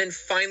 Amazing. And then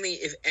finally,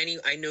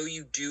 I know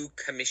you do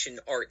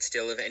commission art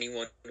still, if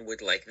anyone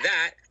would like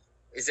that,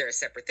 is there a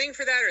separate thing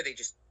for that, or they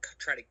just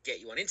try to get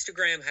you on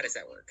Instagram? How does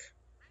that work?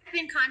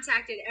 been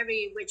contacted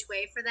every which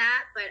way for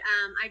that, but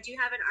I do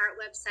have an art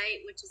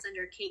website, which is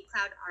under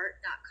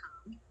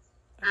katecloudart.com.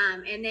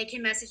 And they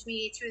can message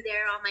me through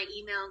there. All my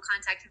email and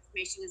contact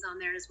information is on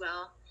there as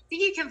well. I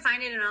think you can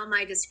find it in all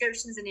my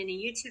descriptions and in a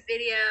YouTube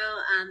video.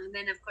 And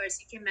then, of course,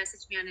 you can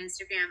message me on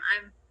Instagram.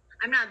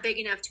 I'm not big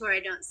enough to where I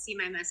don't see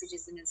my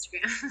messages in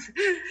Instagram.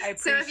 I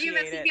so if you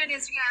message it. me on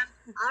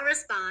Instagram, I'll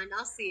respond.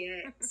 I'll see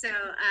it. So,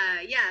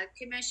 yeah,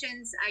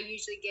 commissions I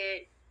usually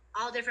get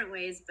all different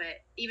ways,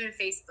 but even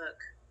Facebook.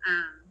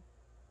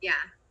 Yeah,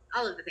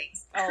 all of the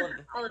things. All of the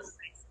things. All of the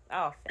things.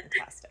 Oh,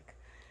 fantastic.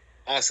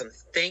 Awesome.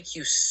 Thank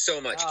you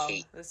so much,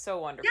 Kate. It was so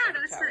wonderful Yeah,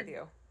 to chat with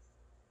you.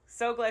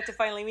 So glad to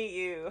finally meet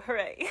you.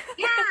 Hooray.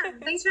 Yeah,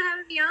 thanks for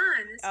having me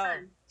on. It's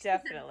fun.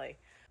 Definitely.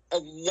 A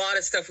lot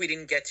of stuff we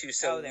didn't get to,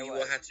 so we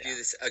will have to do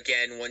this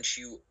again once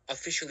you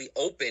officially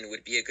open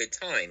would be a good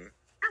time.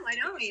 Oh, I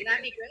know.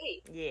 That'd be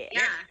great. Yeah.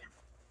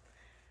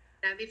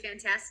 That'd be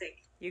fantastic.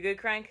 You good,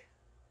 Crank?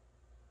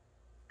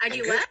 I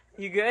do what?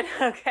 You good?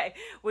 Okay.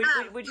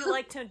 Would you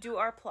like to do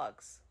our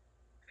plugs?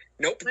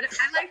 Nope. Would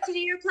I like to do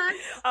your plugs?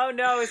 Oh,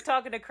 no. I was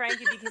talking to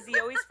Cranky because he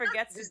always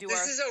forgets to do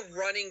This is a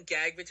running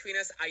gag between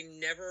us. I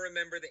never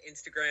remember the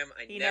Instagram.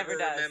 He never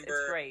does. Remember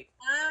It's great.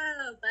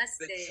 Oh,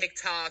 busted. the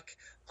TikTok.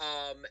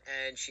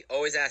 And she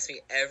always asks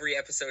me every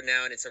episode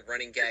now, and it's a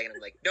running gag. And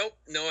I'm like, nope,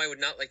 no, I would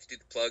not like to do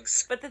the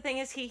plugs. But the thing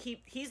is,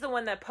 he's the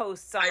one that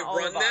posts on I all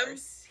run of them?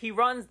 ours. He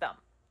runs them.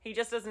 He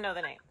just doesn't know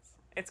the names.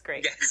 It's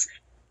great. Yes.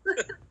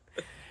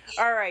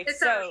 All right, It's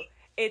so alright.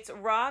 it's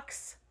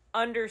rocks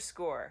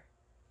 _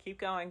 keep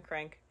going,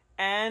 Crank,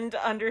 and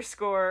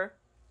 _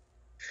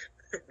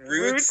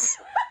 Roots.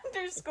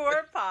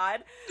 _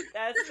 pod.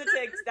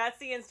 That's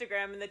the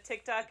Instagram, and the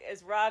TikTok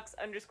is rocks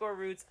 _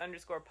 roots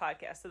 _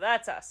 podcast. So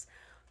that's us.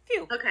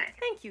 Phew. Okay.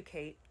 Thank you,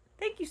 Kate.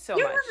 Thank you so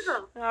You're much.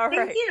 welcome. All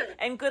right. Thank you.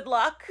 And good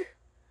luck.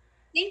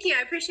 Thank you.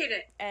 I appreciate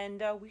it.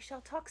 And we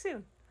shall talk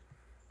soon.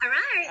 All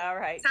right. All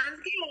right. Sounds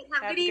good.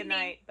 Have a Have good a good evening.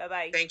 night. Bye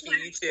bye. Thank you.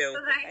 You too.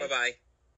 Bye-bye. Bye-bye.